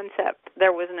foreign concept.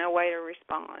 There was no way to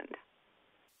respond.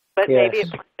 But maybe it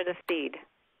planted a seed.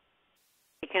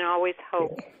 You can always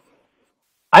hope.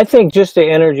 I think just the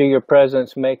energy, your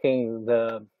presence, making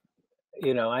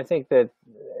I think that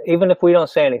even if we don't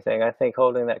say anything, I think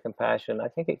holding that compassion, I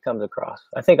think it comes across.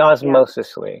 I think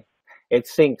osmosisly, it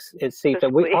seeps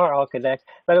that we are all connected.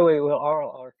 By the way, we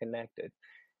all are connected,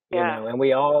 you know, and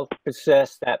we all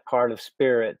possess that part of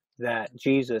spirit that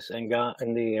Jesus and God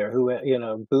and or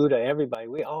who, Buddha, everybody,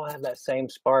 we all have that same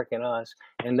spark in us,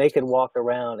 and they could walk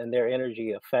around and their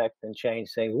energy affect and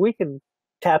change things. We could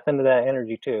tap into that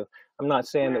energy too. I'm not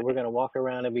saying that we're going to walk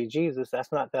around and be Jesus.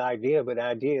 That's not the idea. But the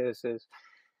idea is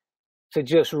to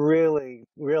just really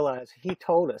realize he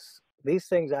told us these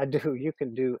things I do, you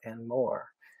can do and more.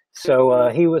 So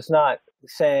he was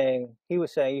saying you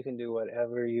can do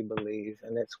whatever you believe,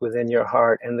 and it's within your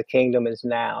heart, and the kingdom is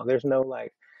now. There's no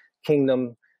like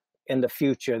kingdom in the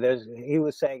future. He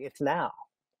was saying it's now.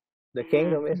 The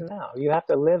kingdom is now. You have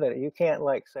to live it. You can't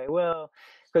like say, well,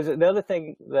 because the other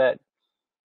thing that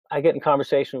I get in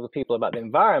conversation with people about the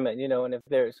environment, and if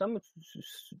there's some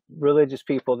religious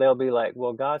people, they'll be like,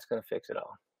 well, God's going to fix it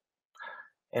all.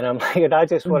 And I'm like, and I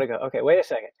just want to go, okay, wait a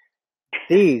second.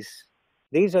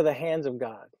 These are the hands of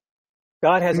God.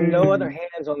 God has no other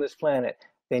hands on this planet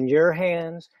than your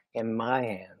hands and my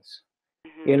hands.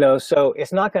 So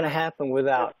it's not going to happen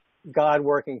without God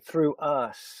working through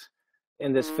us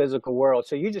in this physical world.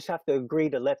 So you just have to agree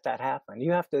to let that happen.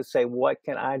 You have to say, what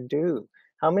can I do?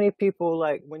 How many people,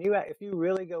 like, if you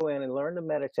really go in and learn to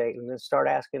meditate and then start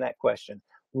asking that question,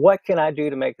 what can I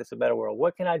do to make this a better world?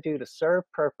 What can I do to serve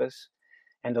purpose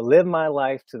and to live my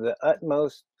life to the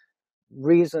utmost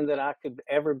reason that I could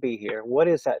ever be here? What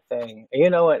is that thing?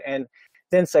 And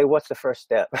then say, what's the first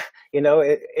step?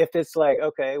 If it's like,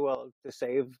 okay, well, to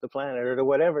save the planet or to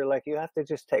whatever, like you have to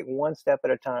just take one step at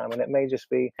a time. And it may just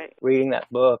be reading that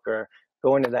book or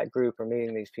going to that group or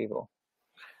meeting these people.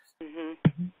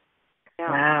 Yeah.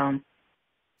 Wow.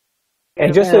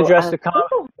 And just to address the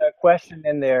question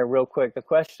in there real quick, the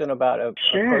question about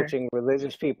approaching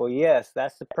religious people, yes,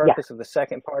 that's the purpose of the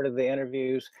second part of the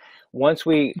interviews. Once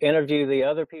we interview the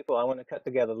other people, I want to cut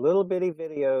together little bitty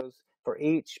videos for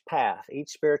each path, each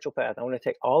spiritual path. I want to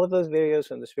take all of those videos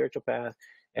from the spiritual path,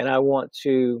 and I want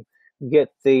to get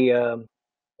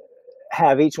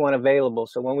have each one available.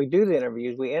 So when we do the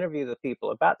interviews, we interview the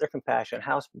people about their compassion,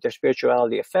 how their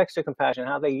spirituality affects their compassion,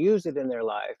 how they use it in their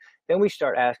life. Then we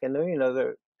start asking them,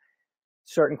 there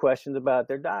certain questions about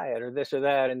their diet or this or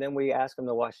that. And then we ask them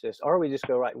to watch this, or we just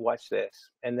go, right, watch this.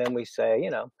 And then we say,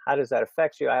 how does that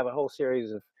affect you? I have a whole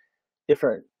series of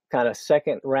different kind of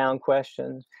second round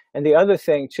questions. And the other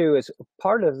thing too, is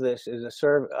part of this is a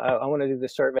survey. I want to do the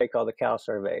survey called the Cow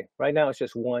Survey. Right now, it's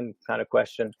just one kind of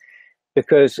question,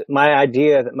 because my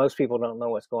idea that most people don't know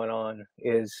what's going on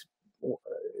is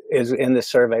in this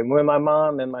survey. When my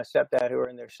mom and my stepdad, who are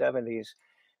in their 70s,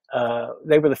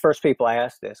 they were the first people I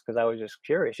asked this, because I was just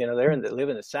curious. They live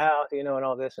in the South, and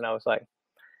all this. And I was like,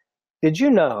 did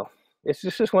you know, it's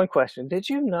just this one question, did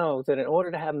you know that in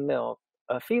order to have milk,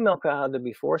 a female cow had to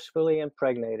be forcefully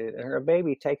impregnated and her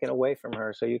baby taken away from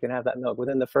her so you can have that milk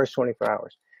within the first 24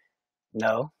 hours?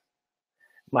 No.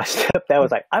 My stepdad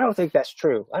was like, I don't think that's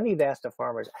true. I need to ask the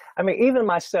farmers. I mean, even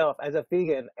myself as a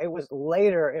vegan, it was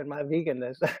later in my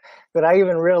veganness that I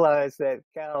even realized that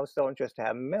cows don't just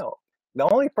have milk. The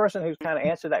only person who's kind of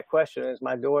answered that question is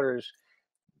my daughter's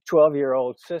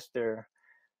 12-year-old sister,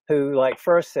 who like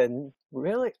first said,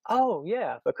 really? Oh,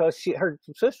 yeah, because her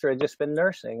sister had just been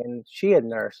nursing and she had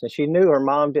nursed and she knew her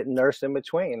mom didn't nurse in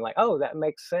between. Like, oh, that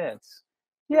makes sense.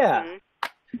 Yeah.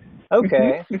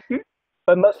 Okay.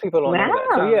 But most people don't know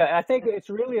that. So yeah, I think it's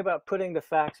really about putting the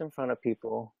facts in front of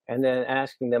people and then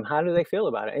asking them, how do they feel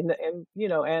about it?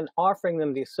 And offering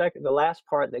them the last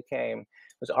part that came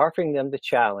was offering them the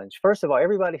challenge. First of all,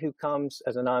 everybody who comes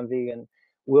as a non-vegan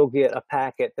will get a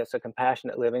packet that's a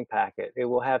compassionate living packet. It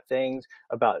will have things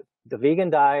about the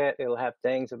vegan diet. It'll have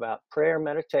things about prayer,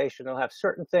 meditation. It'll have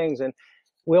certain things. And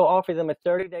we'll offer them a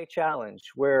 30-day challenge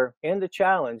where in the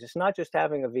challenge, it's not just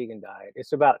having a vegan diet.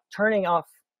 It's about turning off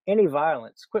any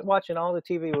violence. Quit watching all the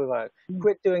TV with violence.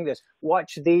 Quit doing this.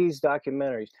 Watch these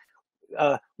documentaries.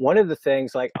 One of the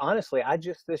things, like, honestly, I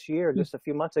just this year, just a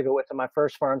few months ago, went to my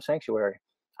first farm sanctuary.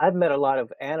 I've met a lot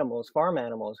of animals, farm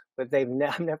animals, but I've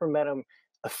never met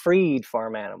a freed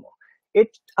farm animal.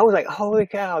 I was like, holy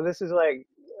cow, this is like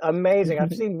amazing.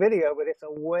 I've seen video, but it's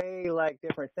a way like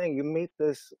different thing. You meet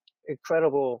this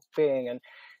incredible being. And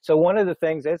so one of the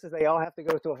things is they all have to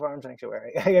go to a farm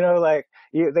sanctuary, they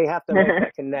have to make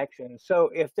that connection. So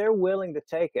if they're willing to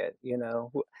take it,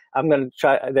 I'm going to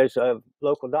try, there's a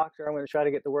local doctor I'm going to try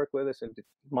to get to work with us and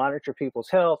monitor people's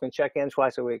health and check in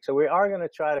twice a week. So we are going to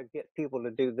try to get people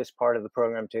to do this part of the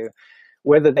program too,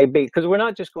 whether they be, because we're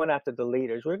not just going after the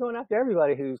leaders, we're going after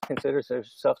everybody who considers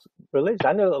themselves religious.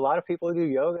 I know a lot of people who do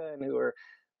yoga and who are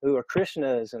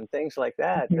Krishnas and things like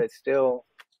that, that still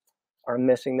are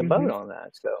missing the boat on that.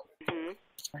 So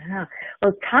wow.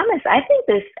 Well, Thomas, I think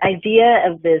this idea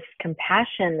of this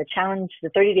compassion, the challenge, the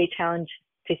 30-day challenge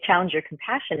to challenge your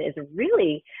compassion is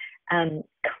really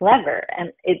clever.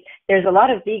 And there's a lot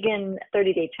of vegan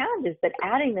 30-day challenges, but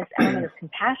adding this element of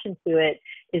compassion to it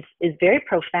is very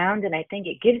profound, and I think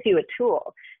it gives you a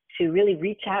tool to really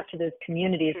reach out to those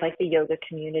communities like the yoga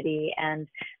community and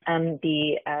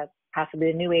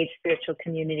possibly the New Age spiritual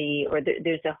community, or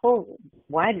there's a whole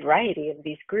wide variety of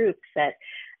these groups that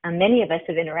many of us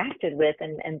have interacted with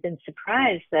and been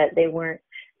surprised that they weren't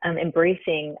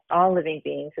embracing all living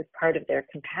beings as part of their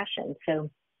compassion. So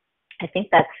I think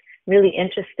that's really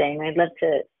interesting. I'd love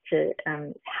to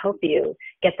help you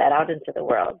get that out into the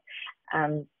world.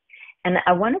 And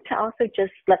I wanted to also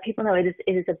just let people know it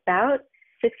is about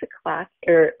 6 o'clock,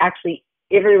 or actually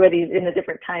everybody's in a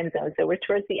different time zone, so we're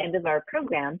towards the end of our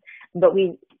program, but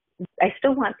I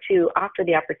still want to offer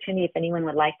the opportunity if anyone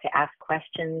would like to ask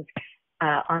questions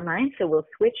online, so we'll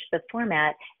switch the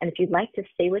format, and if you'd like to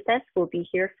stay with us, we'll be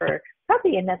here for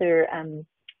probably another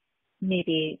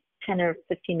maybe 10 or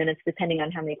 15 minutes, depending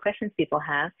on how many questions people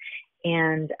have.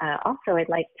 And also I'd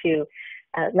like to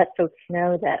let folks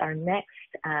know that our next,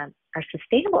 our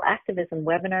Sustainable Activism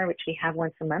webinar, which we have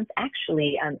once a month,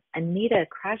 actually Anita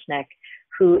Krajnek,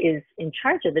 who is in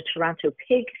charge of the Toronto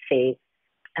Pig Faith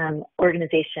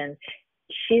organization,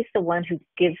 she's the one who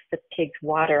gives the pigs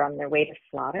water on their way to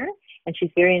slaughter, and she's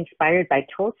very inspired by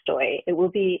Tolstoy. It will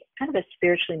be kind of a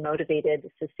spiritually motivated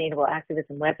sustainable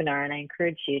activism webinar, and I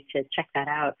encourage you to check that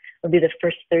out. It'll be the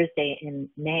first Thursday in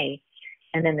May,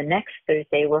 and then the next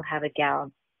Thursday we'll have a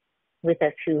gal with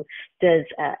us who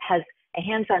has a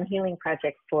hands-on healing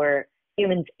project for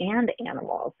humans and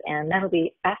animals, and that'll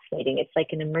be fascinating. It's like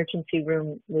an emergency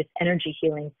room with energy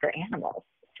healing for animals.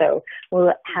 So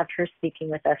we'll have her speaking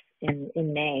with us in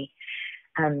May.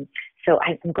 So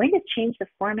I'm going to change the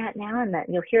format now, and that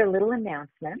you'll hear a little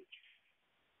announcement.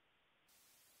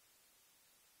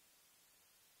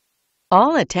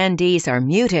 All attendees are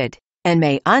muted and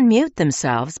may unmute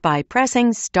themselves by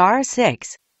pressing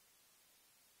 *6.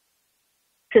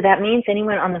 So that means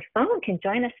anyone on the phone can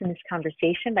join us in this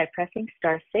conversation by pressing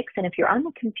 *6. And if you're on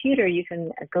the computer, you can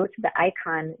go to the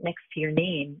icon next to your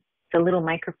name. It's a little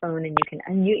microphone, and you can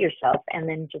unmute yourself and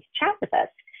then just chat with us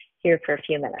here for a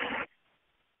few minutes.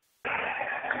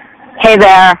 Hey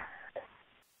there.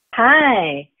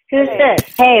 Hi. Who's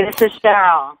this? Hey, this is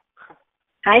Cheryl.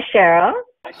 Hi, Cheryl.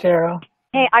 Hi, Cheryl.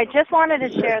 Hey, I just wanted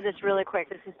to share this really quick.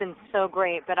 This has been so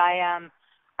great, but I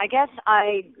guess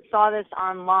I saw this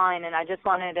online, and I just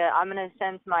wanted to, I'm going to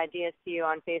send some ideas to you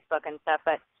on Facebook and stuff,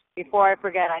 but before I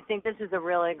forget, I think this is a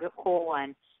really good, cool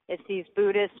one. It's these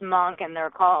Buddhist monk, and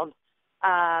they're called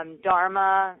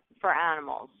Dharma for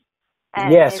Animals.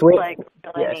 And yes, it's really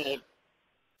yes. neat.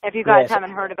 If you guys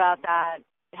haven't heard about that,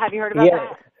 have you heard about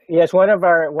that? Yes, one of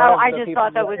I the just people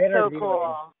thought that was so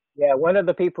cool. Yeah, one of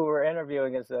the people we're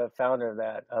interviewing is the founder of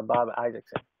that, Bob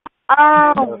Isaacson.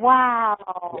 Oh, So, wow.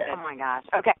 Yeah. Oh, my gosh.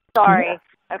 Okay, sorry.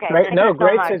 Yeah. Okay. Great, no,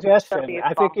 great so suggestion.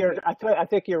 I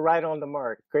think you're right on the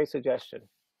mark. Great suggestion.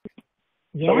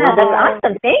 Yeah, that's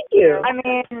awesome. Thank you. I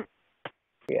mean,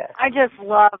 yeah. I just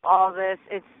love all this.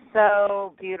 It's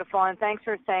so beautiful. And thanks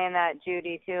for saying that,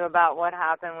 Judy, too, about what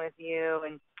happened with you.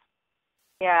 And,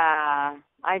 yeah,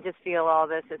 I just feel all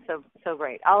this is so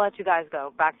great. I'll let you guys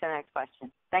go. Back to the next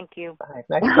question. Thank you.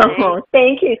 Oh,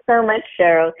 thank you so much,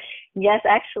 Cheryl. Yes,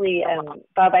 actually,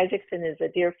 Bob Isaacson is a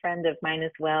dear friend of mine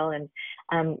as well, and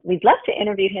we'd love to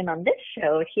interview him on this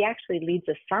show. He actually leads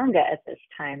a Sangha at this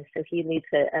time, so he leads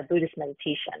a Buddhist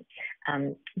meditation.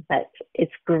 But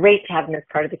it's great to have him as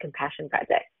part of the Compassion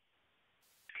Project.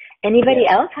 Anybody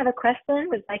else have a question,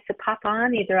 would like to pop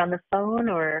on, either on the phone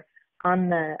or on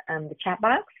the chat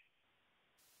box?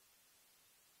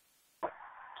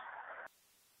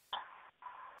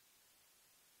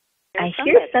 I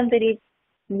hear somebody.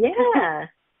 Yeah.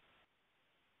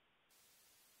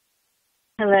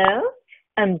 Hello?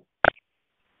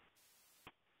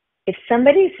 If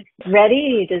somebody's ready,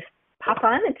 you just pop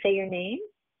on and say your name.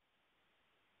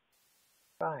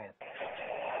 Brian.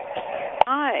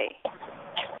 Hi.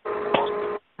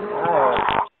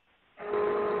 Hi.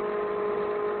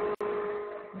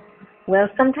 Well,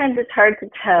 sometimes it's hard to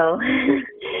tell.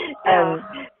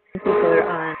 People are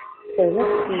on. So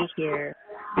let's see here.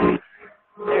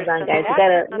 Hold on, guys. We got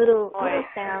a little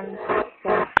sound.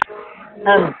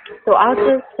 So I'll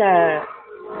just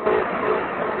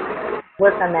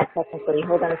work on that technically.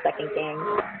 Hold on a second, gang.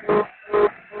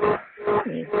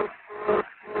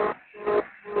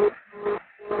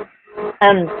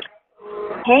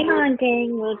 Hang on,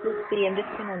 gang. We'll just see. I'm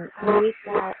just gonna mute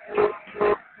that.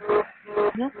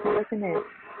 Nope, that wasn't it.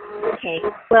 Okay.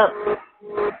 Well,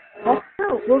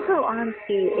 we'll go on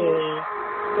to a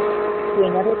to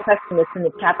another question that's in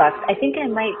the chat box. I think I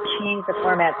might change the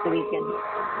format so we can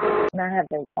not have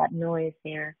that noise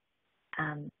there.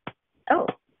 I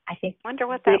think. Wonder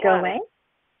what did that it go was. away?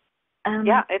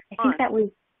 Yeah, it's I think that was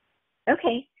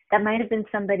okay. That might have been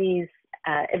somebody's.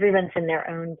 Everyone's in their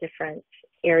own different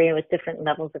area with different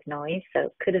levels of noise, so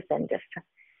it could have been just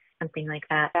something like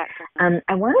that.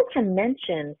 I wanted to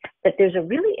mention that there's a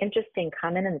really interesting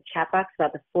comment in the chat box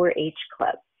about the 4-H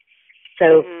club.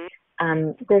 So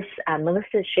this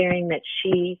Melissa is sharing that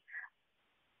she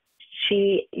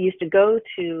used to go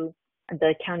to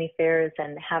the county fairs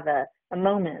and have a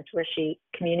moment where she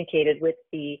communicated with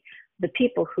the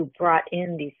people who brought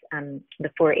in these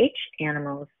the 4-H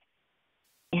animals,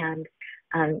 and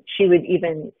she would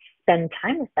even spend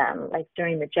time with them, like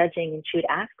during the judging, and she would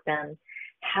ask them,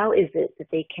 how is it that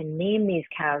they can name these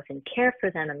cows and care for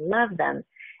them and love them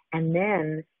and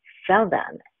then sell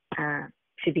them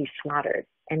to be slaughtered?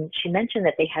 And she mentioned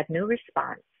that they had no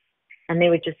response, and they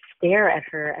would just stare at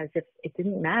her as if it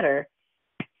didn't matter.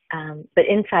 But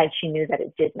inside she knew that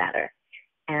it did matter,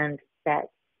 and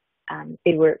that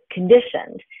they were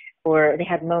conditioned, or they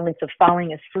had moments of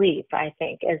falling asleep, I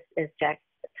think, as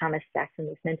Thomas Jackson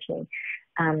was mentioning.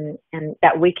 And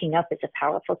that waking up is a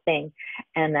powerful thing.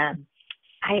 And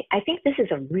I think this is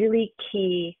a really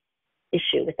key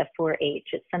issue with the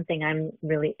 4-H. It's something I'm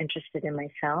really interested in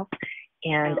myself.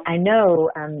 And I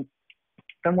know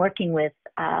from working with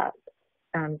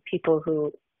people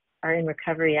who are in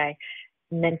recovery, I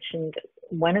mentioned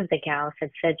one of the gals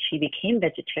had said she became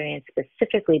vegetarian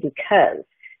specifically because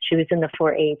she was in the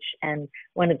 4-H, and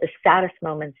one of the saddest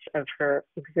moments of her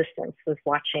existence was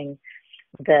watching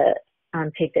the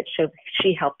pig that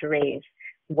she helped raise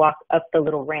walk up the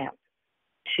little ramp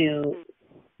to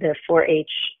the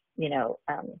 4-H,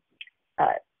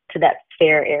 to that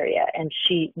fair area. And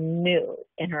she knew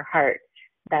in her heart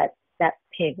that that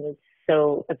pig was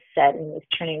so upset and was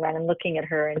turning around and looking at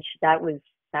her, and that was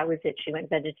it. She went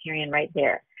vegetarian right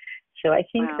there. So I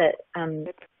think that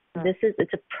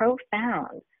it's a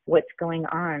profound what's going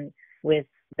on with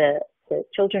the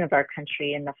children of our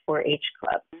country in the 4-H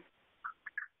club.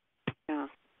 Yeah.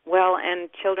 Well, and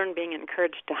children being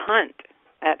encouraged to hunt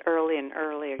at earlier and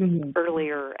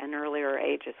earlier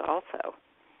ages also.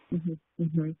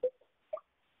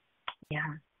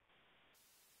 Yeah.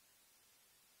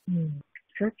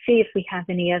 So let's see if we have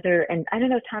any other, and I don't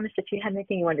know, Thomas, if you have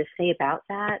anything you wanted to say about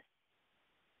that.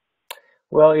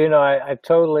 Well, I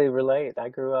totally relate. I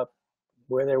grew up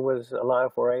where there was a lot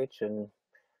of 4-H, and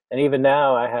even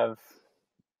now I have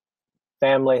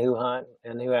family who hunt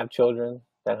and who have children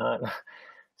that hunt.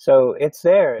 So it's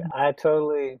there. It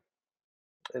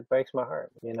breaks my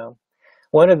heart,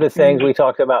 One of the things we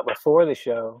talked about before the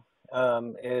show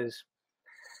is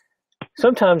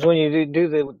sometimes when you do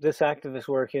this activist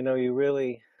work, you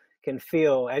really can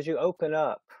feel as you open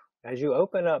up as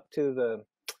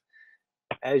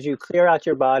you clear out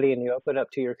your body and you open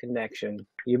up to your connection,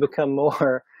 you become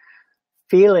more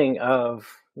feeling of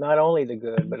not only the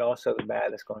good, but also the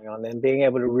bad that's going on. And being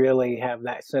able to really have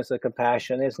that sense of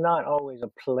compassion is not always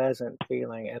a pleasant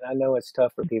feeling. And I know it's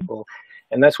tough for people.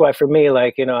 And that's why for me,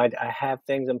 I have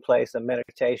things in place, some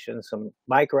meditation, some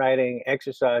bike riding,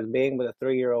 exercise, being with a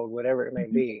 3-year-old, whatever it may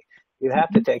be. You have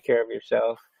to take care of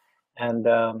yourself. And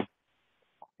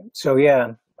so,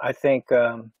 yeah, I think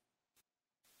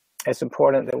it's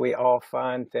important that we all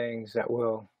find things that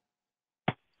will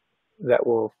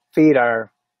feed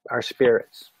our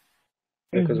spirits,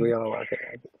 because we all are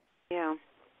connected. Yeah.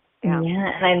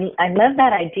 And I love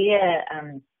that idea.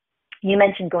 You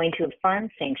mentioned going to a farm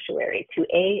sanctuary, to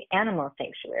a animal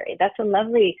sanctuary. That's a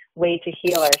lovely way to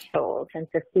heal our souls and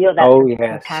to feel that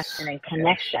compassion and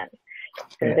connection.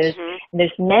 So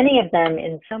there's many of them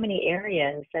in so many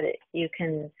areas that you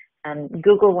can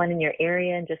Google one in your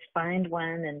area and just find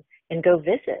one and go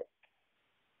visit.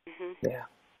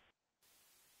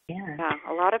 Yeah,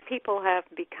 a lot of people have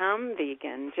become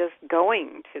vegan just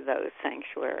going to those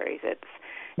sanctuaries.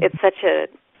 It's such a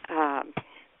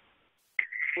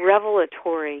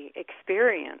revelatory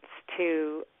experience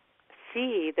to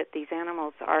see that these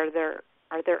animals are their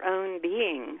own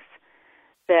beings,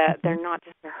 that they're not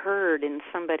just a herd in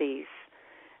somebody's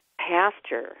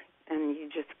pasture, and you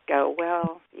just go,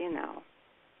 well,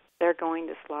 they're going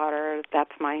to slaughter,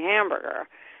 that's my hamburger.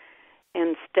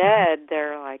 Instead,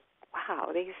 they're like,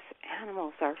 wow, these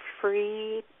animals are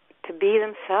free to be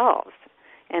themselves,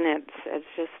 and it's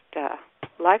just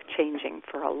life-changing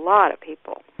for a lot of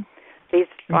people. These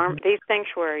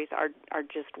sanctuaries are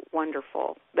just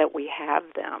wonderful that we have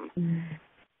them,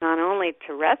 not only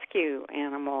to rescue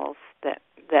animals that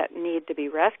need to be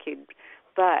rescued,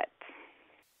 but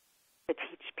to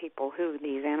teach people who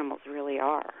these animals really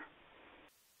are.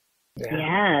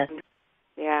 Yeah.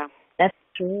 Yeah. That's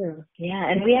true. Yeah.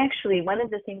 And we actually, one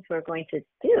of the things we're going to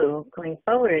do going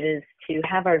forward is to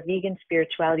have our vegan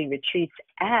spirituality retreats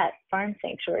at farm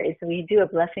sanctuaries. So we do a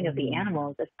blessing of the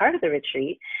animals as part of the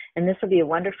retreat. And this will be a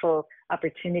wonderful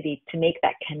opportunity to make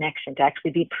that connection, to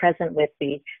actually be present with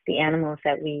the animals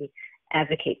that we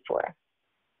advocate for.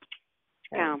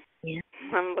 So, yeah.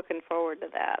 I'm looking forward to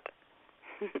that.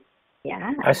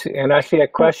 Yeah. I see a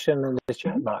question in the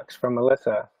chat box from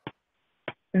Melissa,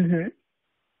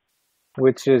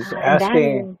 which is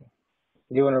asking,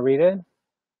 do you want to read it?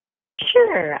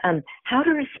 Sure. How to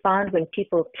respond when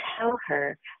people tell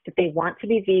her that they want to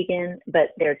be vegan, but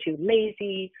they're too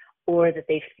lazy, or that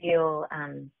they feel,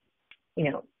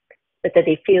 but that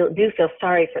they do feel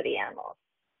sorry for the animals.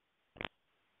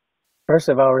 First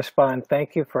of all, respond,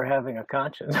 thank you for having a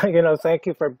conscience. Thank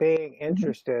you for being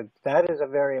interested. That is a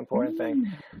very important thing.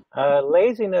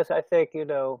 Laziness, I think,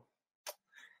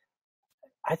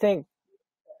 I think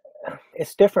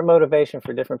it's different motivation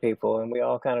for different people, and we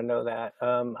all kind of know that.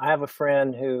 I have a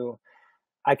friend who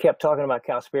I kept talking about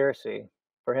Cowspiracy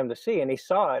for him to see, and he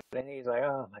saw it, and he's like,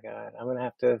 oh my God, I'm going to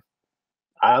have to,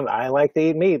 I like to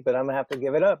eat meat, but I'm going to have to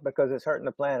give it up because it's hurting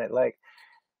the planet. Like,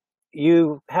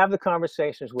 you have the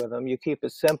conversations with them, you keep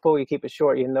it simple, you keep it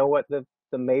short, you know what the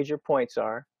major points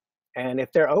are. And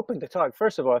if they're open to talk,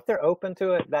 first of all, if they're open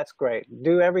to it, that's great.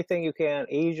 Do everything you can,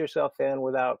 ease yourself in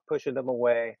without pushing them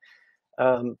away.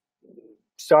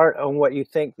 Start on what you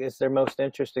think is their most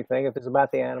interesting thing. If it's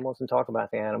about the animals, and talk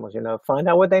about the animals, find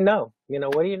out what they know.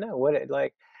 What do you know?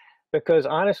 Because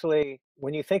honestly,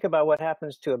 when you think about what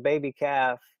happens to a baby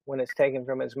calf when it's taken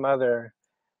from its mother,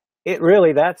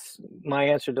 that's my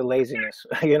answer to laziness.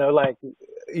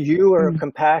 Your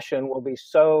compassion will be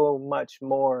so much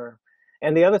more.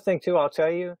 And the other thing too, I'll tell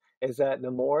you, is that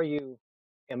the more you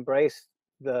embrace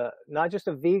not just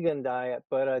a vegan diet,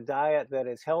 but a diet that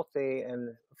is healthy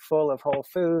and full of whole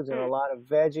foods and a lot of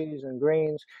veggies and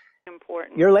greens,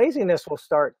 important. Your laziness will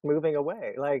start moving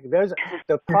away. Like there's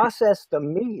the process, the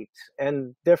meat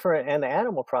and the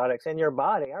animal products in your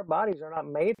body. Our bodies are not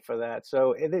made for that.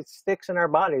 So it sticks in our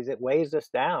bodies. It weighs us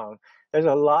down. There's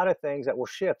a lot of things that will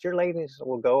shift. Your laziness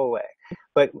will go away.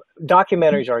 But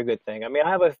documentaries are a good thing. I mean, I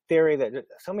have a theory that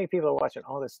so many people are watching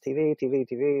all this TV.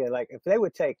 And like if they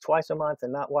would take twice a month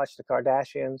and not watch the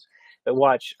Kardashians, but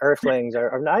watch Earthlings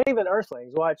or not even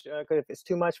Earthlings, watch, because if it's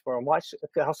too much for them, watch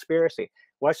Cowspiracy.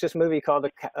 Watch this movie called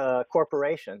The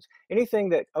Corporations. Anything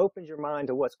that opens your mind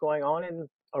to what's going on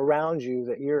around you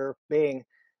that you're being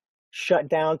shut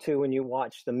down to when you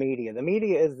watch the media. The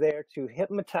media is there to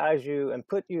hypnotize you and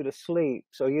put you to sleep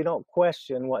so you don't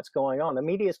question what's going on. The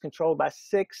media is controlled by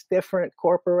 6 different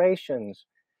corporations.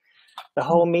 The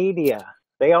whole media,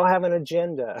 they all have an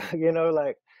agenda,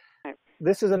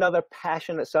 this is another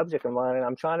passionate subject of mine, and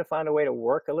I'm trying to find a way to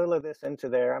work a little of this into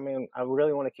there. I mean, I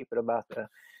really want to keep it about the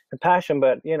passion,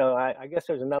 but I guess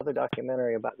there's another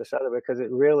documentary about this other, because it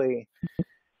really,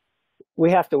 we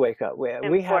have to wake up. We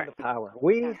have the power.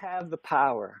 We have the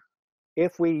power.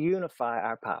 If we unify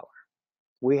our power,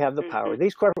 we have the power.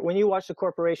 These when you watch the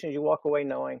corporations, you walk away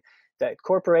knowing that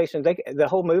corporations, the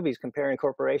whole movie is comparing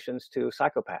corporations to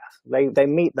psychopaths. They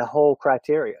meet the whole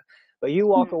criteria. But you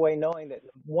walk away knowing that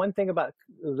one thing about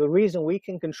the reason we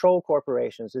can control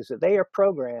corporations is that they are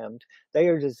programmed, they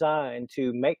are designed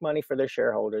to make money for their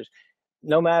shareholders.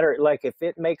 No matter, like, if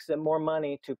it makes them more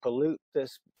money to pollute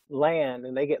this land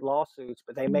and they get lawsuits,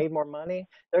 but they made more money,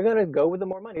 they're going to go with the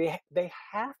more money. They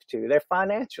have to. They're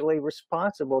financially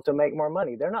responsible to make more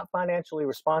money. They're not financially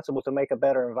responsible to make a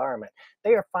better environment.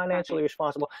 They are financially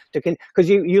responsible to, because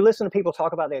you listen to people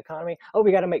talk about the economy. Oh,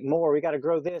 we got to make more. We got to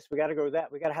grow this. We got to grow that.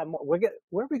 We got to have more. Where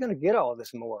are we going to get all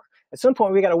this more? At some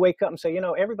point, we got to wake up and say,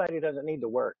 everybody doesn't need to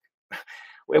work.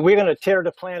 We're going to tear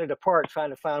the planet apart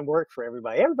trying to find work for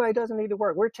everybody. Everybody doesn't need to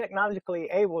work. We're technologically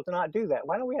able to not do that.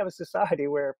 Why don't we have a society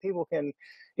where people can,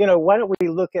 why don't we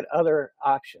look at other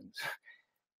options?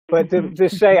 But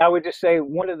I would just say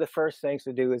one of the first things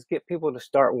to do is get people to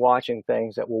start watching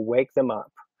things that will wake them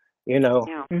up.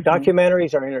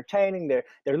 Documentaries are entertaining.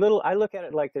 They're little, I look at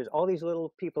it like there's all these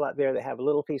little people out there that have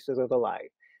little pieces of the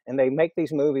light. And they make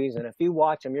these movies, and if you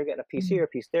watch them, you're getting a piece here, a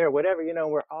piece there, whatever.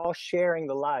 We're all sharing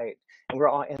the light, and we're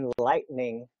all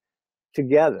enlightening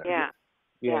together.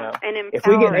 Yeah. And if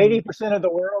we get 80% of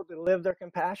the world to live their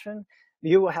compassion,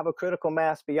 you will have a critical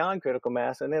mass beyond critical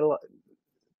mass, and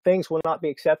things will not be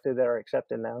accepted that are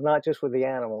accepted now. Not just with the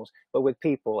animals, but with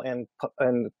people and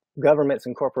governments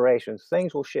and corporations.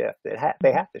 Things will shift. They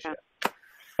have to shift.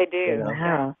 They do.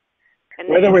 Wow.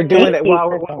 whether we're doing it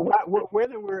while you.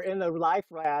 whether we're in a life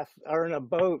raft or in a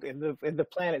boat in the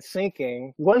planet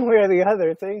sinking, one way or the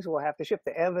other, things will have to shift.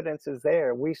 The evidence is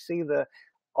there. We see the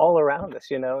all around us.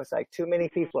 It's like too many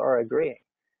people are agreeing.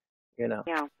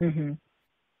 Yeah. Mm-hmm.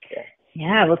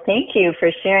 Yeah. Well, thank you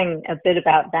for sharing a bit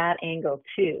about that angle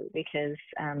too, because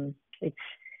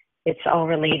it's all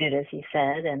related, as you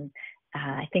said, and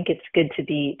I think it's good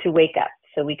to wake up,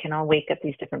 so we can all wake up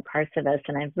these different parts of us.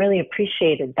 And I've really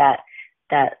appreciated that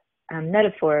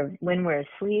metaphor of when we're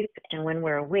asleep and when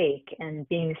we're awake, and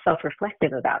being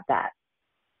self-reflective about that.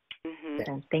 Mm-hmm.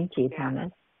 So thank you,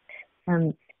 Thomas.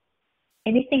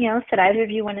 Anything else that either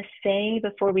of you want to say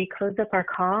before we close up our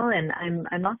call? And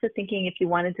I'm also thinking if you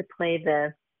wanted to play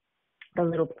the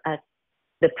little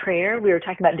the prayer. We were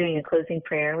talking about doing a closing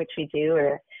prayer, which we do,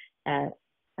 or so.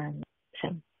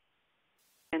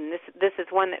 And this is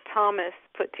one that Thomas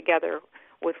put together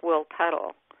with Will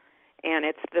Tuttle, and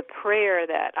it's the prayer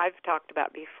that I've talked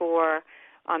about before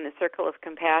on the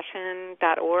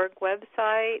circleofcompassion.org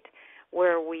website,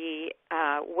 where we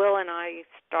Will and I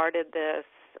started this.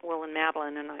 Will and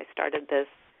Madeline and I started this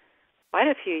quite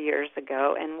a few years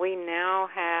ago, and we now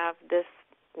have this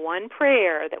one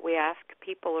prayer that we ask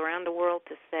people around the world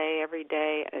to say every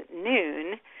day at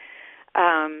noon.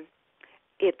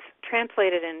 It's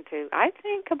translated into, I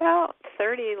think, about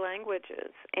 30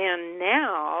 languages. And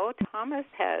now Thomas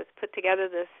has put together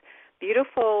this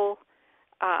beautiful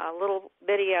little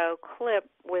video clip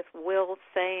with Will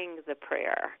saying the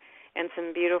prayer, and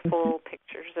some beautiful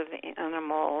pictures of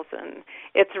animals, and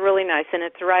it's really nice, and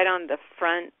it's right on the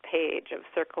front page of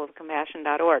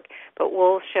circleofcompassion.org. But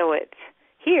we'll show it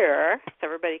here so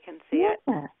everybody can see it,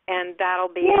 and that'll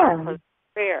be our closing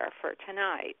prayer for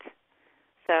tonight.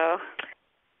 So,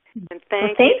 and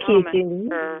thank you, Thomas,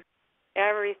 for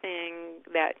everything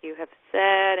that you have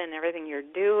said and everything you're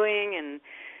doing, and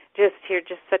you're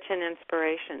just such an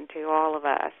inspiration to all of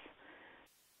us.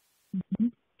 Mm-hmm.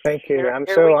 Thank you. I'm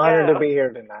so honored to be here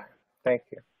tonight. Thank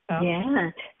you. Yeah.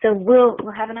 So we'll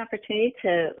have an opportunity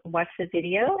to watch the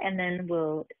video, and then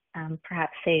we'll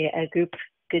perhaps say a group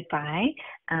goodbye.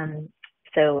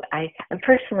 So I'm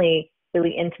personally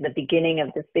really into the beginning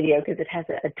of this video because it has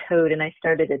a toad, and I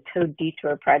started a toad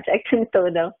detour project in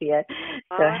Philadelphia.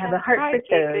 So I have a heart for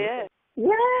toads.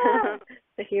 Yeah.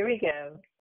 So here we go.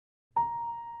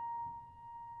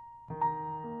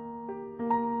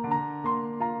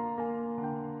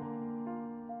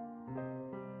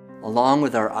 Along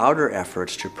with our outer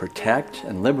efforts to protect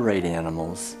and liberate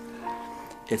animals,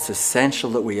 it's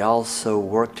essential that we also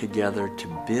work together to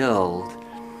build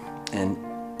an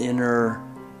inner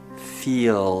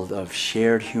field of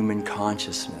shared human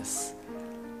consciousness,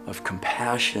 of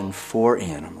compassion for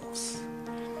animals.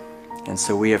 And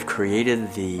so we have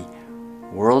created the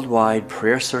worldwide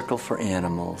prayer circle for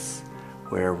animals,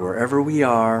 where wherever we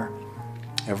are,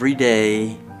 every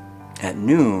day at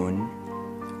noon,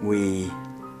 we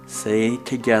say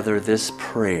together this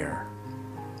prayer: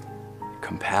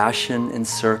 compassion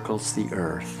encircles the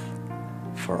earth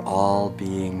for all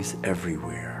beings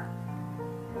everywhere.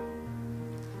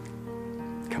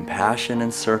 Compassion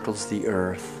encircles the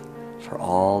earth for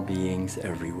all beings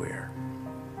everywhere.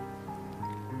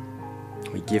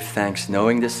 We give thanks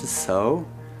knowing this is so,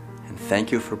 and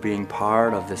thank you for being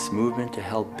part of this movement to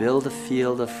help build a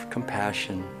field of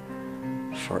compassion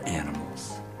for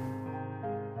animals.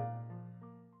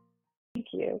 Thank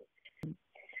you.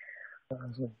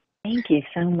 Thank you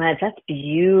so much. That's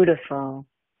beautiful.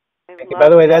 By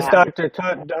the way, that's Dr.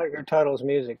 Tuttle's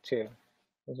music too.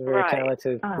 He's a very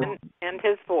talented. And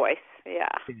his voice, yeah.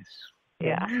 Yes.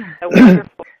 Yeah. A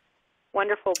wonderful,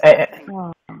 wonderful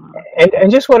blessing.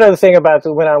 And just one other thing about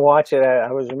when I watch it,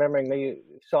 I was remembering that you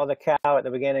saw the cow at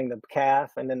the beginning, the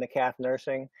calf, and then the calf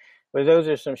nursing. But those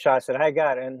are some shots that I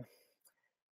got, and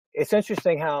it's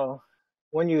interesting how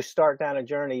when you start down a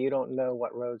journey, you don't know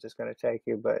what roads it's going to take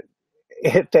you, but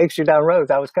it takes you down roads.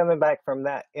 I was coming back from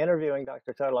that interviewing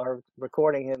Dr. Tuttle, or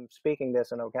recording him speaking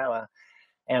this in Ocala.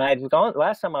 And I'd gone,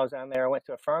 last time I was down there, I went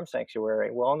to a farm sanctuary.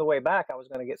 Well, on the way back, I was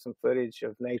going to get some footage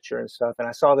of nature and stuff. And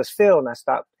I saw this field, and I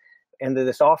stopped into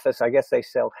this office. I guess they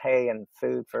sell hay and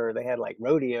food they had like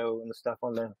rodeo and stuff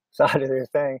on the side of their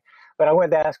thing. But I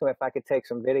went to ask them if I could take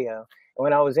some video. And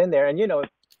when I was in there, and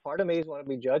part of me is want to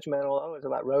be judgmental. Oh, it's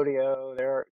about rodeo.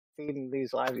 They're feeding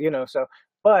these lives, so.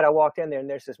 But I walked in there, and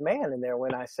there's this man in there.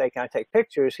 When I say, "Can I take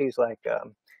pictures?" He's like,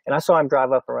 and I saw him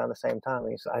drive up around the same time.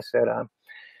 He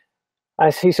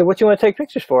said, "What you want to take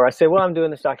pictures for?" I said, "Well, I'm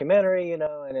doing this documentary, and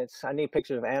I need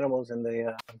pictures of animals in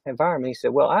the environment." He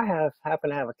said, "Well, I happen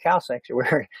to have a cow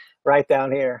sanctuary right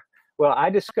down here." Well,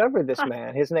 I discovered this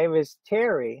man. His name is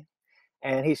Terry.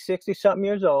 And he's 60-something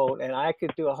years old, and I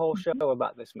could do a whole show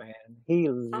about this man. He's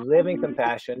living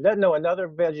compassion. Doesn't know another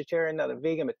vegetarian, another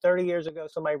vegan, but 30 years ago,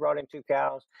 somebody brought him 2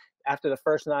 cows. After the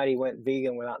first night, he went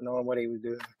vegan without knowing what he was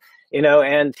doing. You know,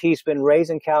 and he's been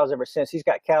raising cows ever since. He's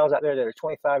got cows out there that are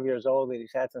 25 years old that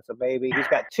he's had since a baby. He's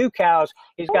got 2 cows.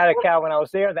 He's got a cow when I was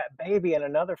there, that baby, and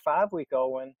another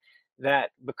 5-week-old one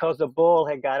that because the bull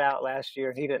had got out last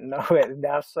year and he didn't know it,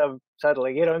 now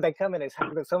suddenly, you know, they come in his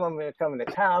house, some of them come in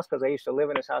his house because they used to live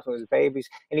in his house when he was babies,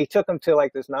 and he took them to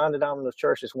like this non-denominational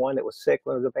church, this one that was sick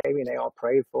when he was a baby, and they all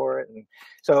prayed for it. And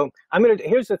so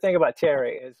here's the thing about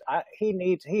Terry is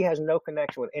he has no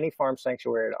connection with any farm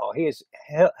sanctuary at all. His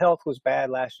health was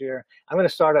bad last year. I'm going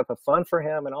to start up a fund for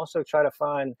him and also try to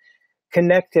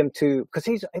connect him to, because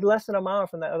he's less than a mile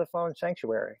from that other farm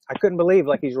sanctuary. I couldn't believe,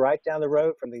 like, he's right down the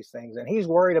road from these things, and he's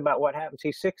worried about what happens.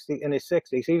 He's in his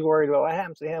 60s. He's worried about what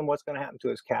happens to him, what's going to happen to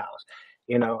his cows.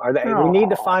 You know, we need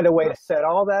to find a way to set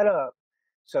all that up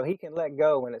so he can let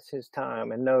go when it's his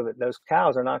time and know that those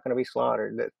cows are not going to be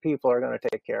slaughtered, that people are going to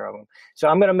take care of them. So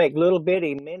I'm going to make little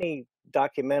bitty mini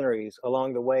documentaries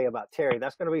along the way about Terry.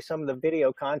 That's going to be some of the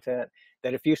video content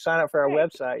that if you sign up for our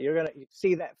website, you're going to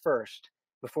see that first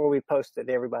before we post it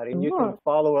to everybody. And you can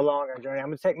follow along our journey. I'm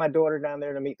going to take my daughter down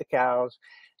there to meet the cows.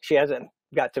 She hasn't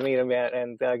got to meet them yet,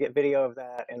 and get video of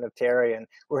that and of Terry. And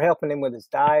we're helping him with his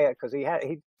diet because he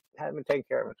hadn't been taking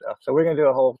care of himself. So we're going to do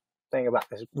a whole thing about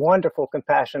this wonderful,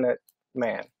 compassionate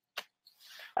man.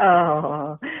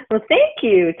 Oh, well, thank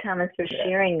you, Thomas, for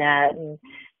sharing that. And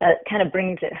that kind of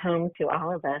brings it home to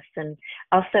all of us. And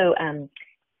also,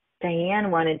 Diane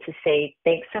wanted to say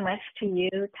thanks so much to you,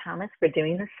 Thomas, for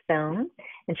doing this film,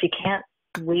 and she can't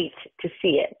wait to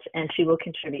see it, and she will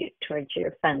contribute towards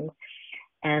your fund.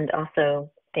 And also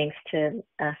thanks to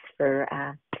us for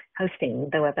hosting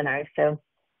the webinar. So,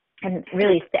 and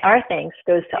really our thanks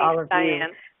goes to all of you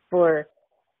for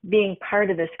being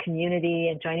part of this community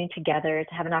and joining together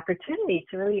to have an opportunity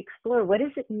to really explore what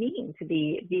does it mean to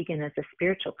be vegan as a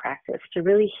spiritual practice, to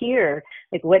really hear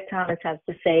like what Thomas has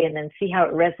to say and then see how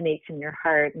it resonates in your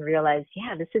heart and realize,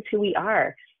 yeah, this is who we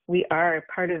are. We are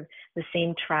part of the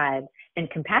same tribe, and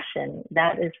compassion,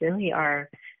 that is really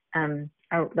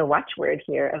the watchword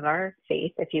here of our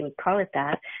faith, if you would call it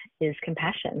that, is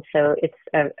compassion. So it's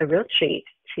a real treat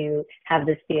to have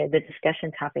this be the discussion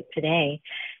topic today.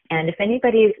 And if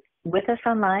anybody's with us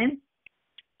online,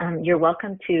 you're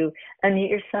welcome to unmute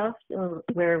yourself so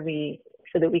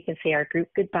that we can say our group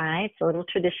goodbye. It's a little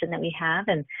tradition that we have.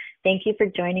 And thank you for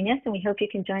joining us. And we hope you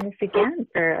can join us again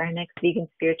for our next Vegan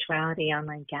Spirituality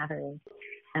Online Gathering,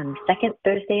 second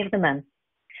Thursday of the month.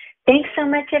 Thanks so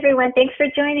much, everyone. Thanks for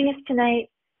joining us tonight.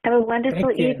 Have a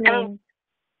wonderful evening.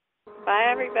 Bye,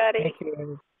 everybody. Thank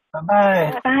you.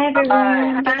 Bye-bye. Bye,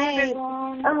 everyone. Bye,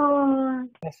 everyone. Oh,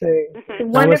 it's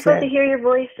wonderful to hear your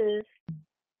voices.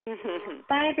 Mhm.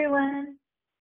 Bye, everyone.